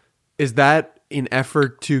 So is that an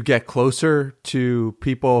effort to get closer to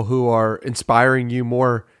people who are inspiring you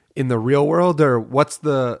more in the real world, or what's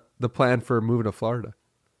the plan for moving to Florida?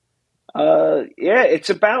 It's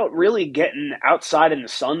about really getting outside in the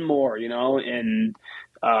sun more, and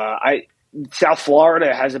South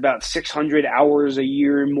Florida has about 600 hours a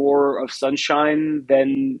year more of sunshine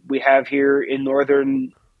than we have here in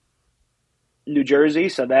northern New Jersey,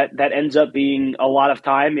 so that ends up being a lot of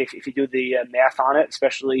time if you do the math on it,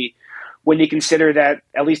 especially when you consider that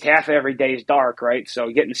at least half of every day is dark, right?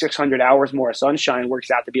 So getting 600 hours more of sunshine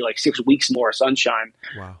works out to be like 6 weeks more of sunshine.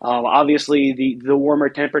 Wow. Obviously, the warmer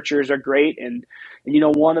temperatures are great, and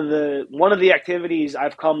one of the activities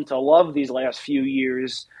I've come to love these last few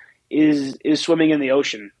years is swimming in the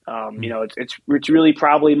ocean. It's really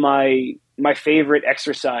probably my favorite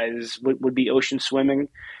exercise would be ocean swimming.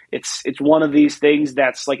 It's one of these things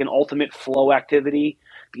that's like an ultimate flow activity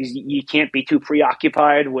because you can't be too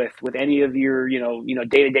preoccupied with any of your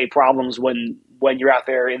day-to-day problems when you're out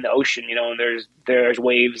there in the ocean, and there's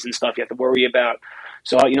waves and stuff you have to worry about.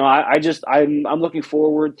 So I'm looking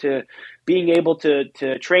forward to being able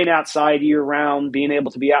to train outside year round, being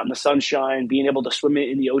able to be out in the sunshine, being able to swim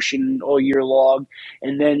in the ocean all year long,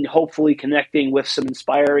 and then hopefully connecting with some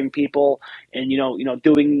inspiring people, and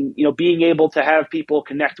being able to have people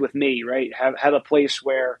connect with me, right? Have a place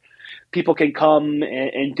where people can come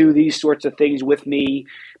and do these sorts of things with me,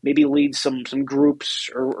 maybe lead some groups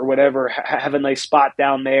or whatever, have a nice spot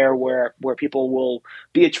down there where people will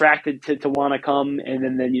be attracted to want to come. And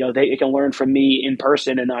then they can learn from me in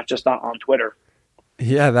person and not just on Twitter.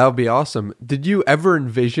 Yeah, that would be awesome. Did you ever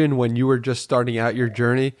envision when you were just starting out your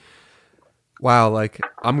journey, wow, like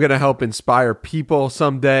I'm going to help inspire people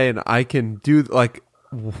someday and I can do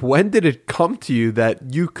when did it come to you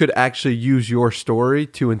that you could actually use your story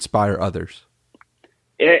to inspire others?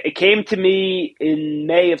 It came to me in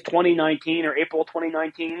May of 2019 or April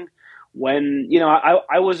 2019 when,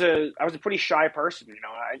 I was a pretty shy person.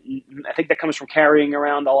 I think that comes from carrying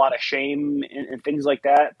around a lot of shame and things like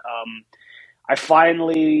that. I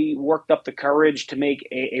finally worked up the courage to make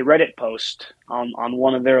a Reddit post on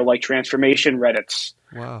one of their transformation Reddits.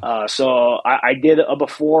 Wow. So I did a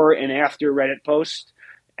before and after Reddit post,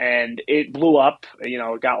 and it blew up.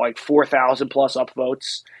 It got 4,000 plus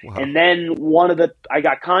upvotes. Wow. And then I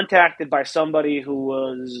got contacted by somebody who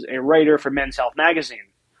was a writer for Men's Health magazine,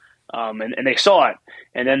 and they saw it,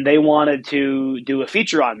 and then they wanted to do a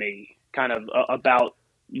feature on me, kind of about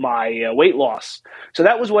my weight loss. So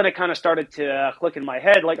that was when it kind of started to click in my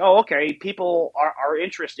head, oh, okay, people are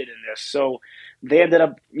interested in this. So they ended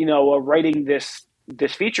up, writing this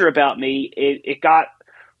feature about me. It got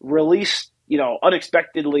released,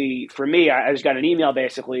 unexpectedly for me. I just got an email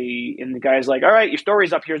basically, and the guy's like, all right, your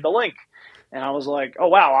story's up, here's the link. And I was like, oh,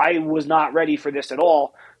 wow, I was not ready for this at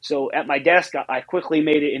all. So at my desk, I quickly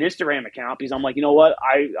made it an Instagram account because I'm like, you know what,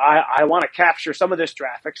 I want to capture some of this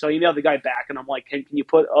traffic. So I emailed the guy back, and I'm like, can you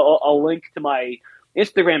put a link to my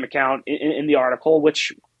Instagram account in the article,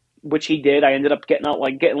 which he did. I ended up getting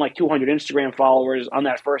 200 Instagram followers on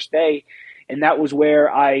that first day. And that was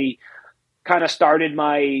where I kind of started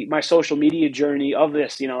my social media journey of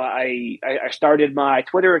this. I started my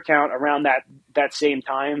Twitter account around that same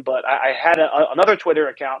time, but I had another Twitter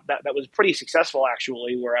account that was pretty successful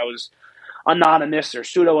actually, where I was anonymous or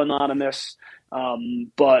pseudo anonymous.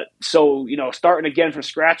 But so, starting again from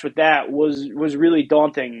scratch with that was really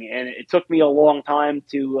daunting, and it took me a long time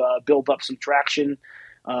to build up some traction.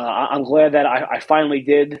 I'm glad that I finally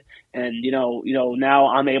did. And, now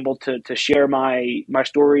I'm able to share my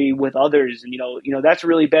story with others. And, that's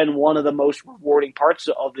really been one of the most rewarding parts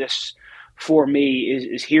of this for me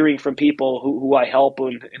is hearing from people who I help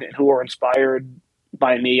and who are inspired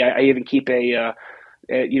by me. I even keep a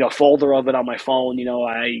folder of it on my phone.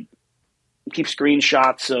 I keep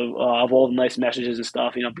screenshots of all the nice messages and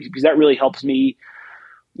stuff, because that really helps me,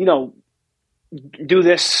 do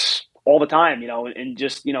this all the time, and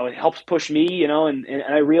just, it helps push me, and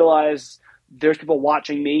I realize there's people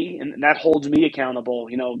watching me, and that holds me accountable,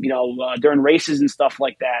 during races and stuff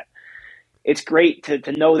like that. It's great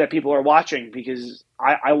to know that people are watching because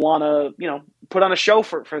I want to, put on a show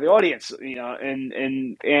for the audience,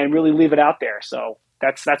 and really leave it out there. So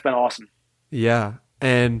that's been awesome. Yeah.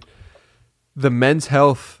 And the Men's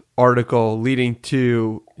Health article leading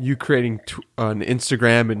to you creating an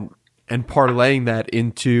Instagram and parlaying that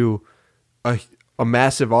into a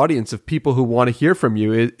massive audience of people who want to hear from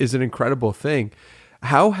you is an incredible thing.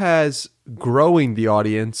 How has growing the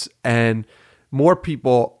audience and more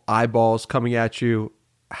people eyeballs coming at you,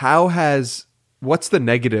 what's the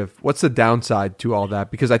negative? What's the downside to all that?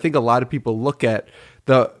 Because I think a lot of people look at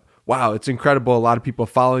wow, it's incredible. A lot of people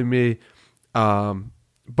following me.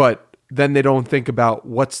 But then they don't think about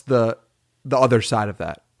what's the other side of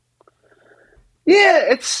that.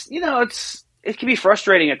 Yeah, it can be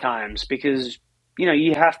frustrating at times because,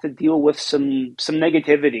 you have to deal with some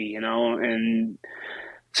negativity, and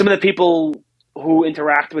some of the people who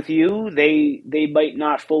interact with you, they might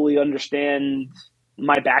not fully understand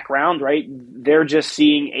my background, right? They're just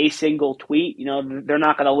seeing a single tweet. They're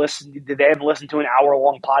not going to listen. They haven't listened to an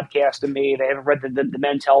hour-long podcast of me. They haven't read the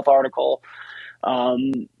Men's Health article.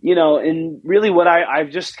 And really what I've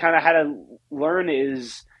just kind of had to learn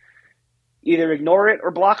is either ignore it or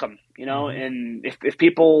block them, and if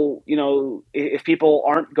people, if people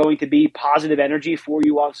aren't going to be positive energy for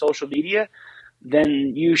you on social media,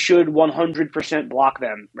 then you should 100% block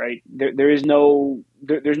them, right? There's no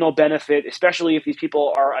benefit, especially if these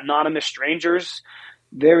people are anonymous strangers.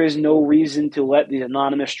 There is no reason to let these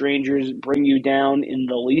anonymous strangers bring you down in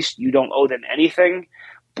the least. You don't owe them anything.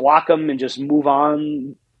 Block them and just move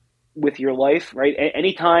on with your life, right?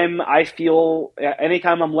 Anytime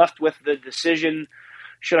I'm left with the decision,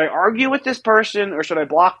 should I argue with this person or should I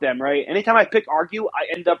block them, right? Anytime I pick argue,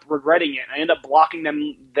 I end up regretting it. I end up blocking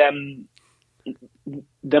them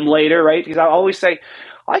later, right? Because I always say,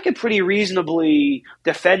 I could pretty reasonably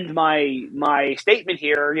defend my statement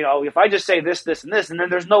here. If I just say this, this, and this, and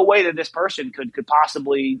then there's no way that this person could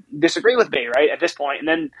possibly disagree with me, right, at this point. And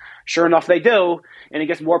then sure enough, they do, and it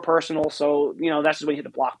gets more personal. So, that's just when you hit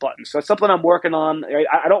the block button. So it's something I'm working on. Right?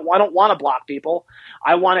 I don't want to block people.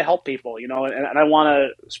 I want to help people, and I want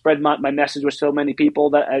to spread my message with so many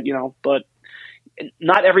people that, but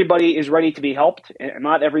not everybody is ready to be helped, and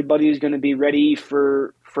not everybody is going to be ready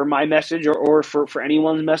for my message or for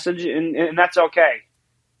anyone's message, and that's okay.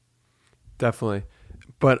 Definitely.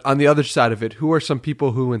 But on the other side of it, who are some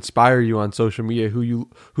people who inspire you on social media,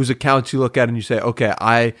 whose accounts you look at and you say,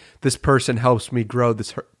 okay, this person helps me grow,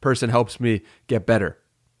 this person helps me get better?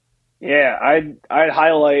 Yeah, I'd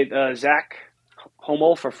highlight Zach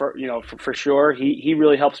Hummel for sure. He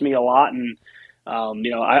really helps me a lot, and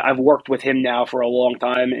I've worked with him now for a long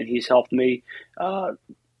time, and he's helped me.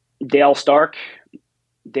 Dale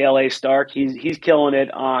A. Stark, he's killing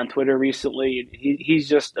it on Twitter recently. He's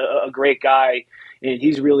just a great guy, and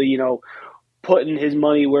he's really, putting his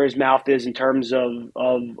money where his mouth is in terms of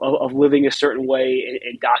living a certain way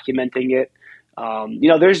and documenting it.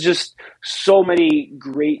 There's just so many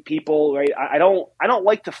great people, right? I don't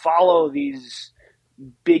like to follow these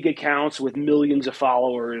big accounts with millions of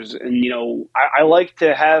followers, and I like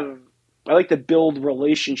to build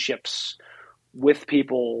relationships with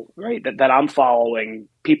people, right, that I'm following,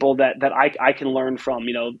 people that I can learn from.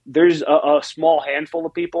 There's a small handful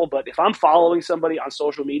of people, but if I'm following somebody on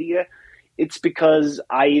social media, it's because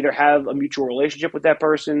I either have a mutual relationship with that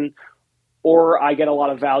person or I get a lot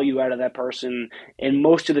of value out of that person, and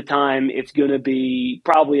most of the time it's going to be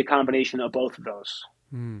probably a combination of both of those.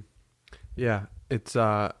 Yeah, it's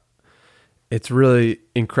really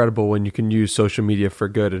incredible when you can use social media for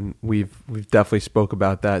good, and we've definitely spoke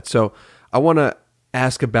about that. So I want to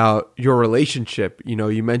ask about your relationship.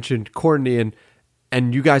 You mentioned Courtney,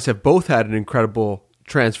 and you guys have both had an incredible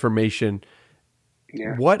transformation.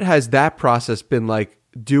 Yeah. What has that process been like,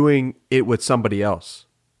 doing it with somebody else?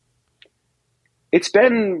 It's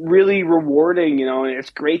been really rewarding, and it's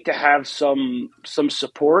great to have some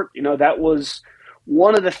support. That was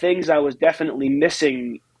one of the things I was definitely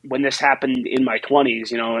missing when this happened in my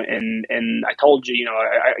 20s, and I told you,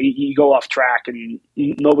 you go off track and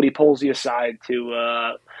nobody pulls you aside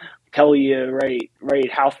to tell you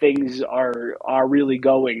right how things are really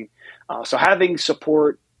going. So having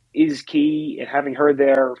support is key, and having her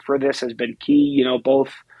there for this has been key,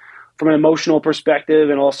 both from an emotional perspective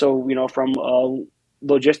and also, from a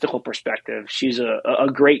logistical perspective. She's a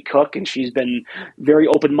great cook, and she's been very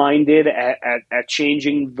open-minded at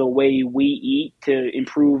changing the way we eat to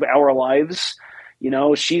improve our lives.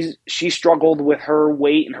 She struggled with her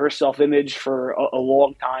weight and her self-image for a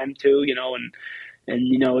long time too, and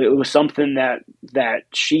it was something that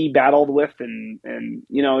she battled with, and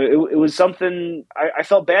it was something I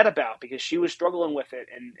felt bad about because she was struggling with it,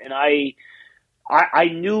 and I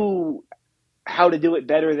knew how to do it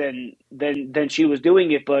better than she was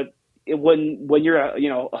doing it. But when you're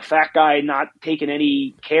a fat guy not taking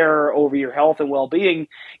any care over your health and well-being,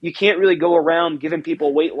 you can't really go around giving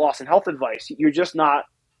people weight loss and health advice. You're just not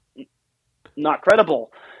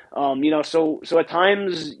credible. So at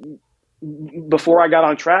times before I got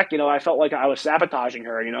on track, I felt like I was sabotaging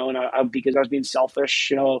her, and because I was being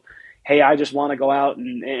selfish, hey, I just want to go out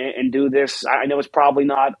and do this. I know it's probably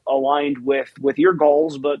not aligned with your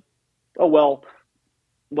goals, but oh well,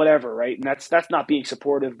 whatever, right? And that's not being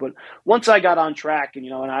supportive. But once I got on track, and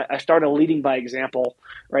I started leading by example,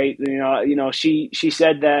 right? She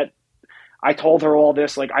said that I told her all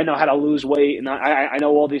this, like, I know how to lose weight, and I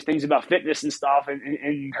know all these things about fitness and stuff,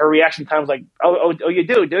 and her reaction time was like, oh, you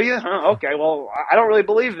do you? Huh? Okay, well, I don't really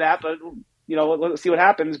believe that, but let's see what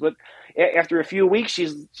happens. But after a few weeks,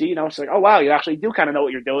 she's like, oh wow, you actually do kind of know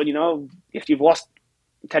what you're doing. If you've lost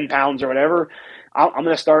 10 pounds or whatever, I'm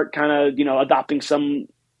going to start kind of, adopting some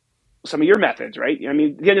of your methods, right? I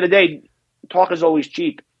mean, at the end of the day, talk is always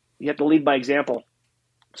cheap. You have to lead by example.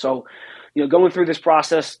 So, going through this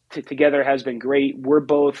process together has been great. We're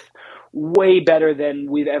both way better than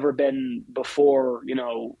we've ever been before,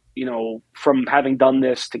 from having done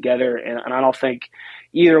this together. And I don't think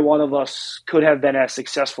either one of us could have been as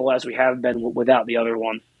successful as we have been without the other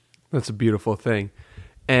one. That's a beautiful thing.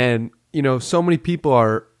 And, so many people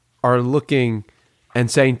are looking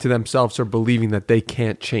and saying to themselves or believing that they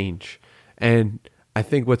can't change. And I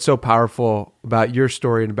think what's so powerful about your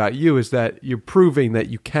story and about you is that you're proving that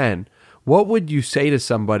you can. What would you say to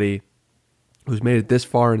somebody who's made it this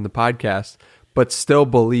far in the podcast, but still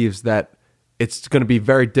believes that it's going to be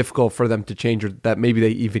very difficult for them to change, or that maybe they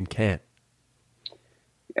even can't?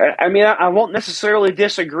 I mean, I won't necessarily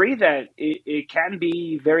disagree that it can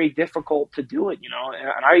be very difficult to do it,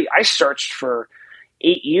 and I searched for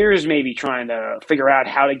 8 years maybe trying to figure out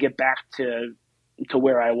how to get back to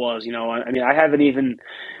where I was, I mean,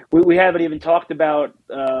 we haven't even talked about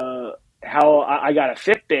how I got a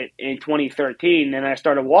Fitbit in 2013, and I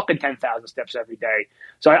started walking 10,000 steps every day.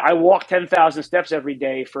 So I walked 10,000 steps every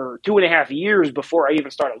day for 2.5 years before I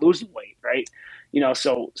even started losing weight, right?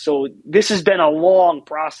 So this has been a long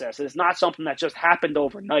process. It's not something that just happened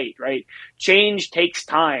overnight, right? Change takes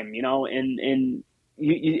time, and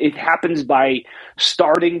it happens by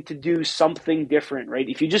starting to do something different, right?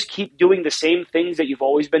 If you just keep doing the same things that you've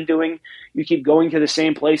always been doing, you keep going to the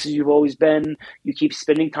same places you've always been, you keep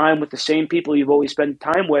spending time with the same people you've always spent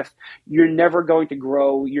time with, you're never going to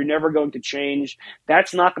grow. You're never going to change.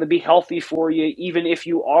 That's not going to be healthy for you, even if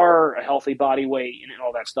you are a healthy body weight and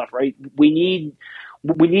all that stuff, right? We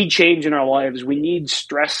need change in our lives. We need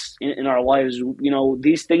stress in our lives.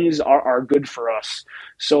 These things are good for us.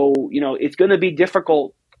 So, it's going to be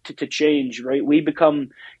difficult to change, right? We become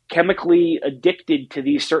chemically addicted to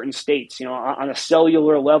these certain states. On a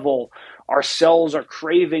cellular level, our cells are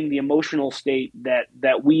craving the emotional state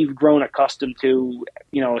that we've grown accustomed to,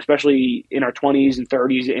 especially in our 20s and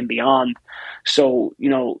 30s and beyond. So,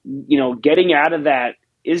 getting out of that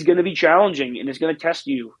is going to be challenging, and it's going to test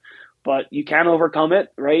you. But you can overcome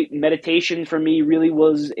it, right? Meditation for me really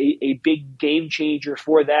was a big game changer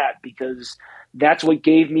for that, because that's what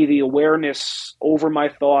gave me the awareness over my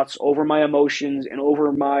thoughts, over my emotions, and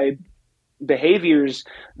over my behaviors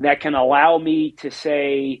that can allow me to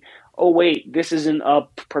say, oh, wait, this isn't a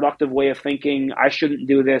productive way of thinking. I shouldn't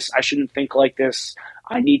do this. I shouldn't think like this.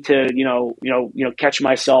 I need to, catch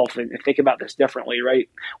myself and think about this differently, right?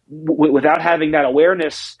 Without having that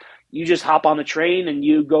awareness, you just hop on the train and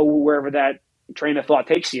you go wherever that train of thought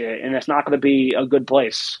takes you, and it's not going to be a good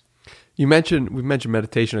place. We've mentioned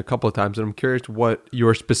meditation a couple of times, and I'm curious what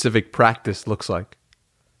your specific practice looks like.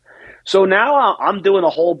 So now I'm doing a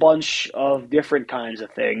whole bunch of different kinds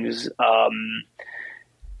of things.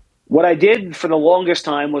 What I did for the longest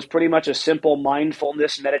time was pretty much a simple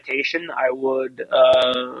mindfulness meditation. I would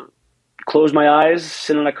close my eyes,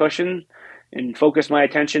 sit on a cushion, and focus my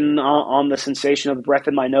attention on the sensation of the breath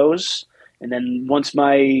in my nose. And then once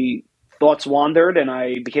my thoughts wandered and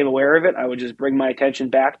I became aware of it, I would just bring my attention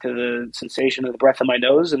back to the sensation of the breath in my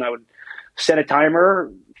nose, and I would set a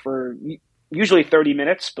timer for usually 30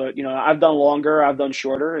 minutes, but, I've done longer, I've done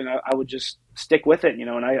shorter, and I would just stick with it,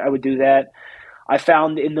 and I would do that. I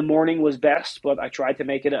found in the morning was best, but I tried to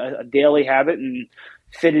make it a daily habit and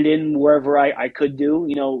fit it in wherever I could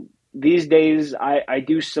do. These days I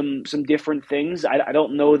do some different things. I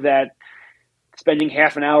don't know that spending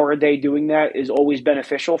half an hour a day doing that is always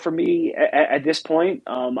beneficial for me at this point.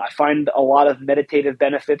 I find a lot of meditative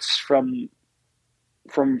benefits from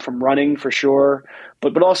running for sure,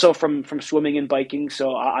 but also from swimming and biking.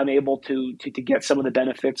 So I'm able to get some of the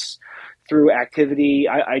benefits through activity.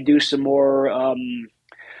 I do some more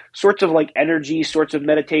sorts of like energy sorts of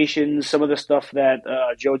meditations, some of the stuff that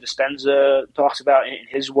Joe Dispenza talks about in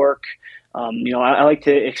his work. I like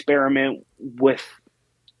to experiment with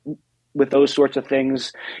those sorts of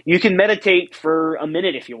things. You can meditate for a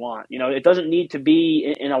minute if you want. It doesn't need to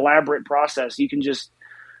be an elaborate process. You can just,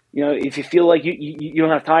 if you feel like you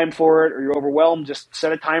don't have time for it or you're overwhelmed, just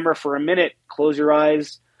set a timer for a minute, close your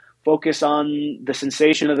eyes, focus on the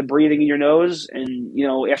sensation of the breathing in your nose. And,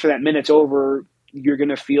 after that minute's over, you're going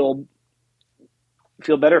to feel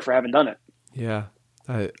better for having done it. Yeah,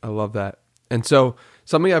 I love that. And so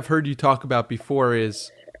something I've heard you talk about before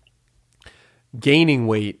is gaining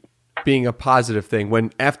weight being a positive thing.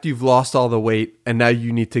 When after you've lost all the weight and now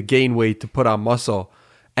you need to gain weight to put on muscle,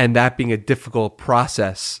 and that being a difficult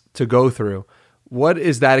process to go through. What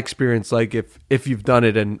is that experience like if you've done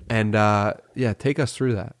it, and take us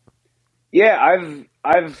through that? Yeah,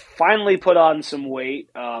 I've finally put on some weight.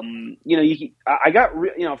 I got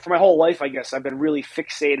for my whole life, I guess I've been really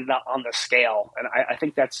fixated on the scale, and I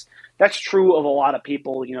think that's true of a lot of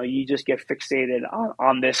people. You just get fixated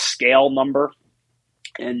on this scale number,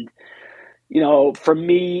 and for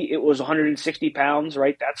me, it was 160 pounds.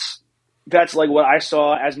 Right, that's like what I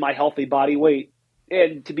saw as my healthy body weight.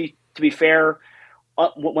 And to be fair,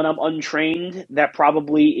 when I'm untrained, that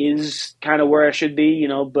probably is kind of where I should be,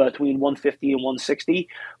 between 150 and 160.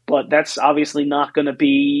 But that's obviously not going to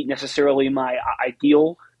be necessarily my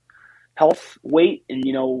ideal health weight. And,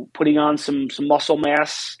 putting on some muscle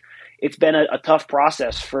mass, it's been a tough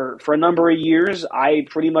process. For a number of years, I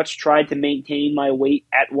pretty much tried to maintain my weight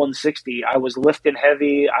at 160. I was lifting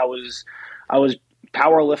heavy. I was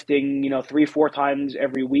powerlifting, 3-4 times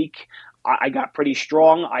every week. I got pretty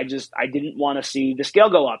strong. I didn't want to see the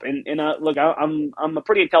scale go up. And look, I'm a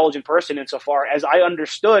pretty intelligent person insofar as I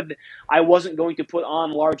understood I wasn't going to put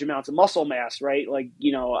on large amounts of muscle mass, right? Like,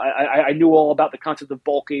 I knew all about the concept of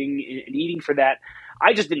bulking and eating for that.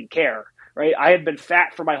 I just didn't care, right? I had been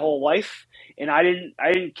fat for my whole life, and I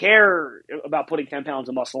didn't care about putting 10 pounds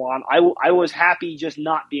of muscle on. I was happy just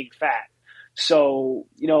not being fat. So,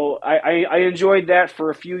 I enjoyed that for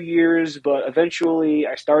a few years, but eventually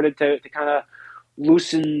I started to kind of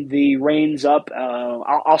loosen the reins up.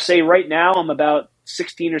 I'll say right now I'm about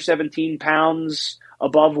 16 or 17 pounds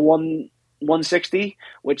above 160,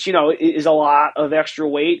 which, is a lot of extra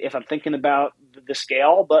weight if I'm thinking about the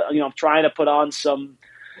scale. But, I'm trying to put on some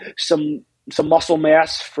muscle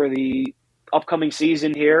mass for the upcoming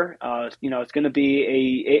season here. It's going to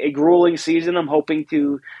be a grueling season. I'm hoping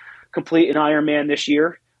to complete an Ironman this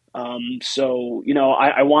year. So,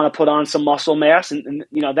 I want to put on some muscle mass, and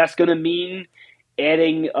that's going to mean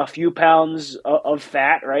adding a few pounds of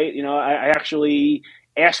fat, right? I actually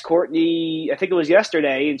asked Courtney, I think it was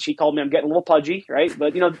yesterday, and she told me I'm getting a little pudgy, right?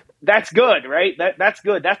 But, that's good, right? That's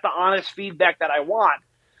good. That's the honest feedback that I want,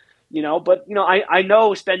 but, I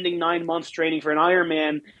know spending 9 months training for an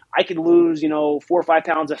Ironman, I could lose, 4 or 5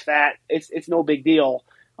 pounds of fat. It's no big deal.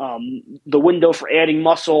 The window for adding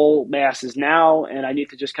muscle mass is now, and I need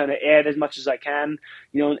to just kind of add as much as I can,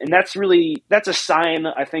 and that's a sign,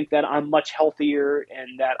 I think, that I'm much healthier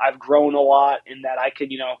and that I've grown a lot, and that I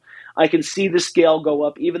can see the scale go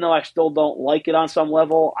up, even though I still don't like it on some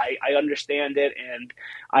level. I understand it, and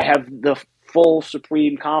I have the full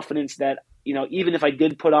supreme confidence that, even if I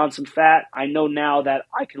did put on some fat, I know now that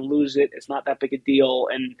I can lose it. It's not that big a deal,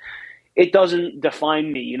 and it doesn't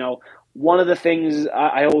define me. One of the things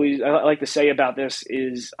I like to say about this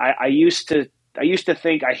is I used to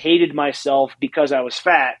think I hated myself because I was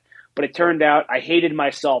fat, but it turned out I hated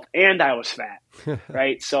myself and I was fat,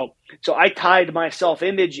 right? So I tied my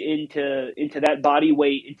self-image into that body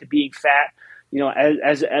weight, into being fat.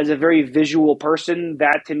 As a very visual person,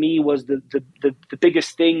 that to me was the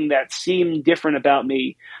biggest thing that seemed different about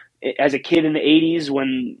me as a kid in the 80s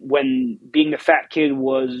when being the fat kid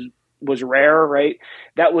was rare, right?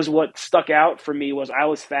 That was what stuck out for me, was I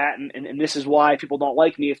was fat, and this is why people don't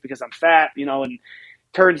like me. It's because I'm fat, and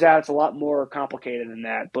turns out it's a lot more complicated than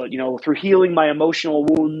that. But, through healing my emotional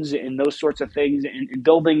wounds and those sorts of things, and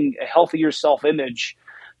building a healthier self-image,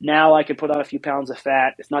 now I can put on a few pounds of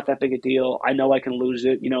fat. It's not that big a deal. I know I can lose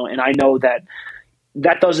it, and I know that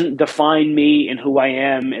doesn't define me and who I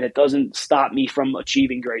am, and it doesn't stop me from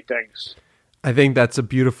achieving great things. I think that's a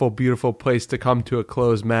beautiful, beautiful place to come to a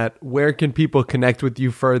close, Matt. Where can people connect with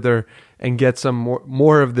you further and get some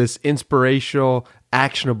more of this inspirational,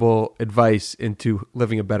 actionable advice into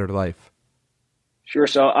living a better life? Sure.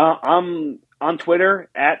 So I'm on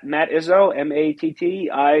Twitter at Matt Izzo,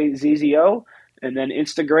 MATTIZZO, and then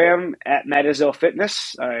Instagram at Matt Izzo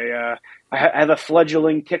Fitness. I have a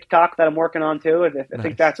fledgling TikTok that I'm working on too. I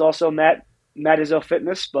think that's also Matt Izzo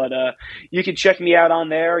Fitness, but you can check me out on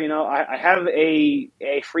there. I have a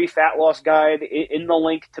free fat loss guide in the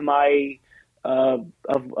link to my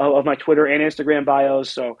of my Twitter and Instagram bios.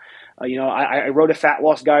 So I wrote a fat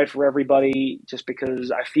loss guide for everybody just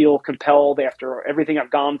because I feel compelled, after everything I've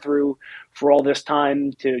gone through for all this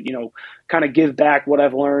time, to kind of give back what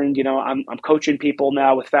I've learned. I'm coaching people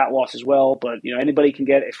now with fat loss as well, but anybody can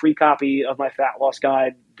get a free copy of my fat loss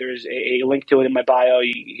guide. There's a link to it in my bio.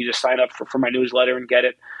 You just sign up for my newsletter and get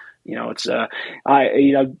it.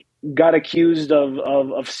 I got accused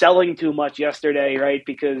of selling too much yesterday, right?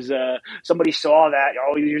 Because somebody saw that,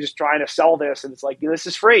 you're just trying to sell this, and it's like, this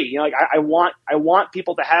is free. I want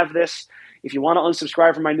people to have this. If you want to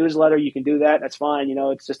unsubscribe from my newsletter, you can do that. That's fine.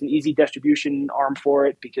 It's just an easy distribution arm for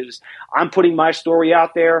it, because I'm putting my story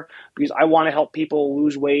out there because I want to help people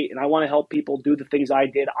lose weight and I want to help people do the things I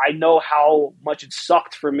did. I know how much it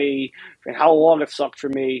sucked for me and how long it sucked for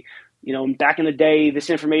me. Back in the day, this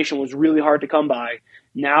information was really hard to come by.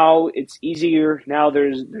 Now it's easier. Now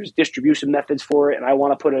there's distribution methods for it, and I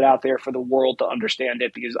want to put it out there for the world to understand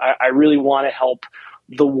it, because I really want to help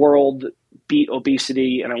the world beat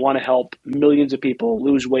obesity, and I want to help millions of people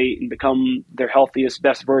lose weight and become their healthiest,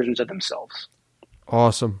 best versions of themselves.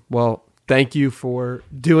 Awesome. Well, thank you for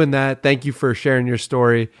doing that. Thank you for sharing your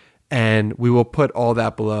story, and we will put all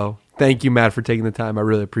that below. Thank you, Matt, for taking the time. I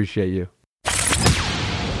really appreciate you.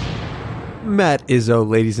 Matt Izzo,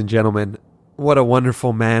 ladies and gentlemen. What a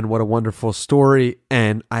wonderful man. What a wonderful story.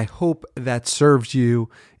 And I hope that serves you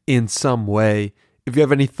in some way. If you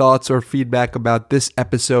have any thoughts or feedback about this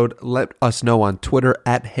episode, let us know on Twitter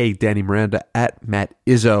at HeyDannyMiranda, at Matt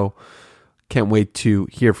Izzo. Can't wait to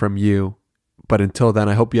hear from you. But until then,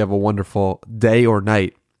 I hope you have a wonderful day or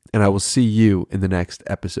night, and I will see you in the next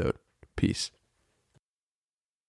episode. Peace.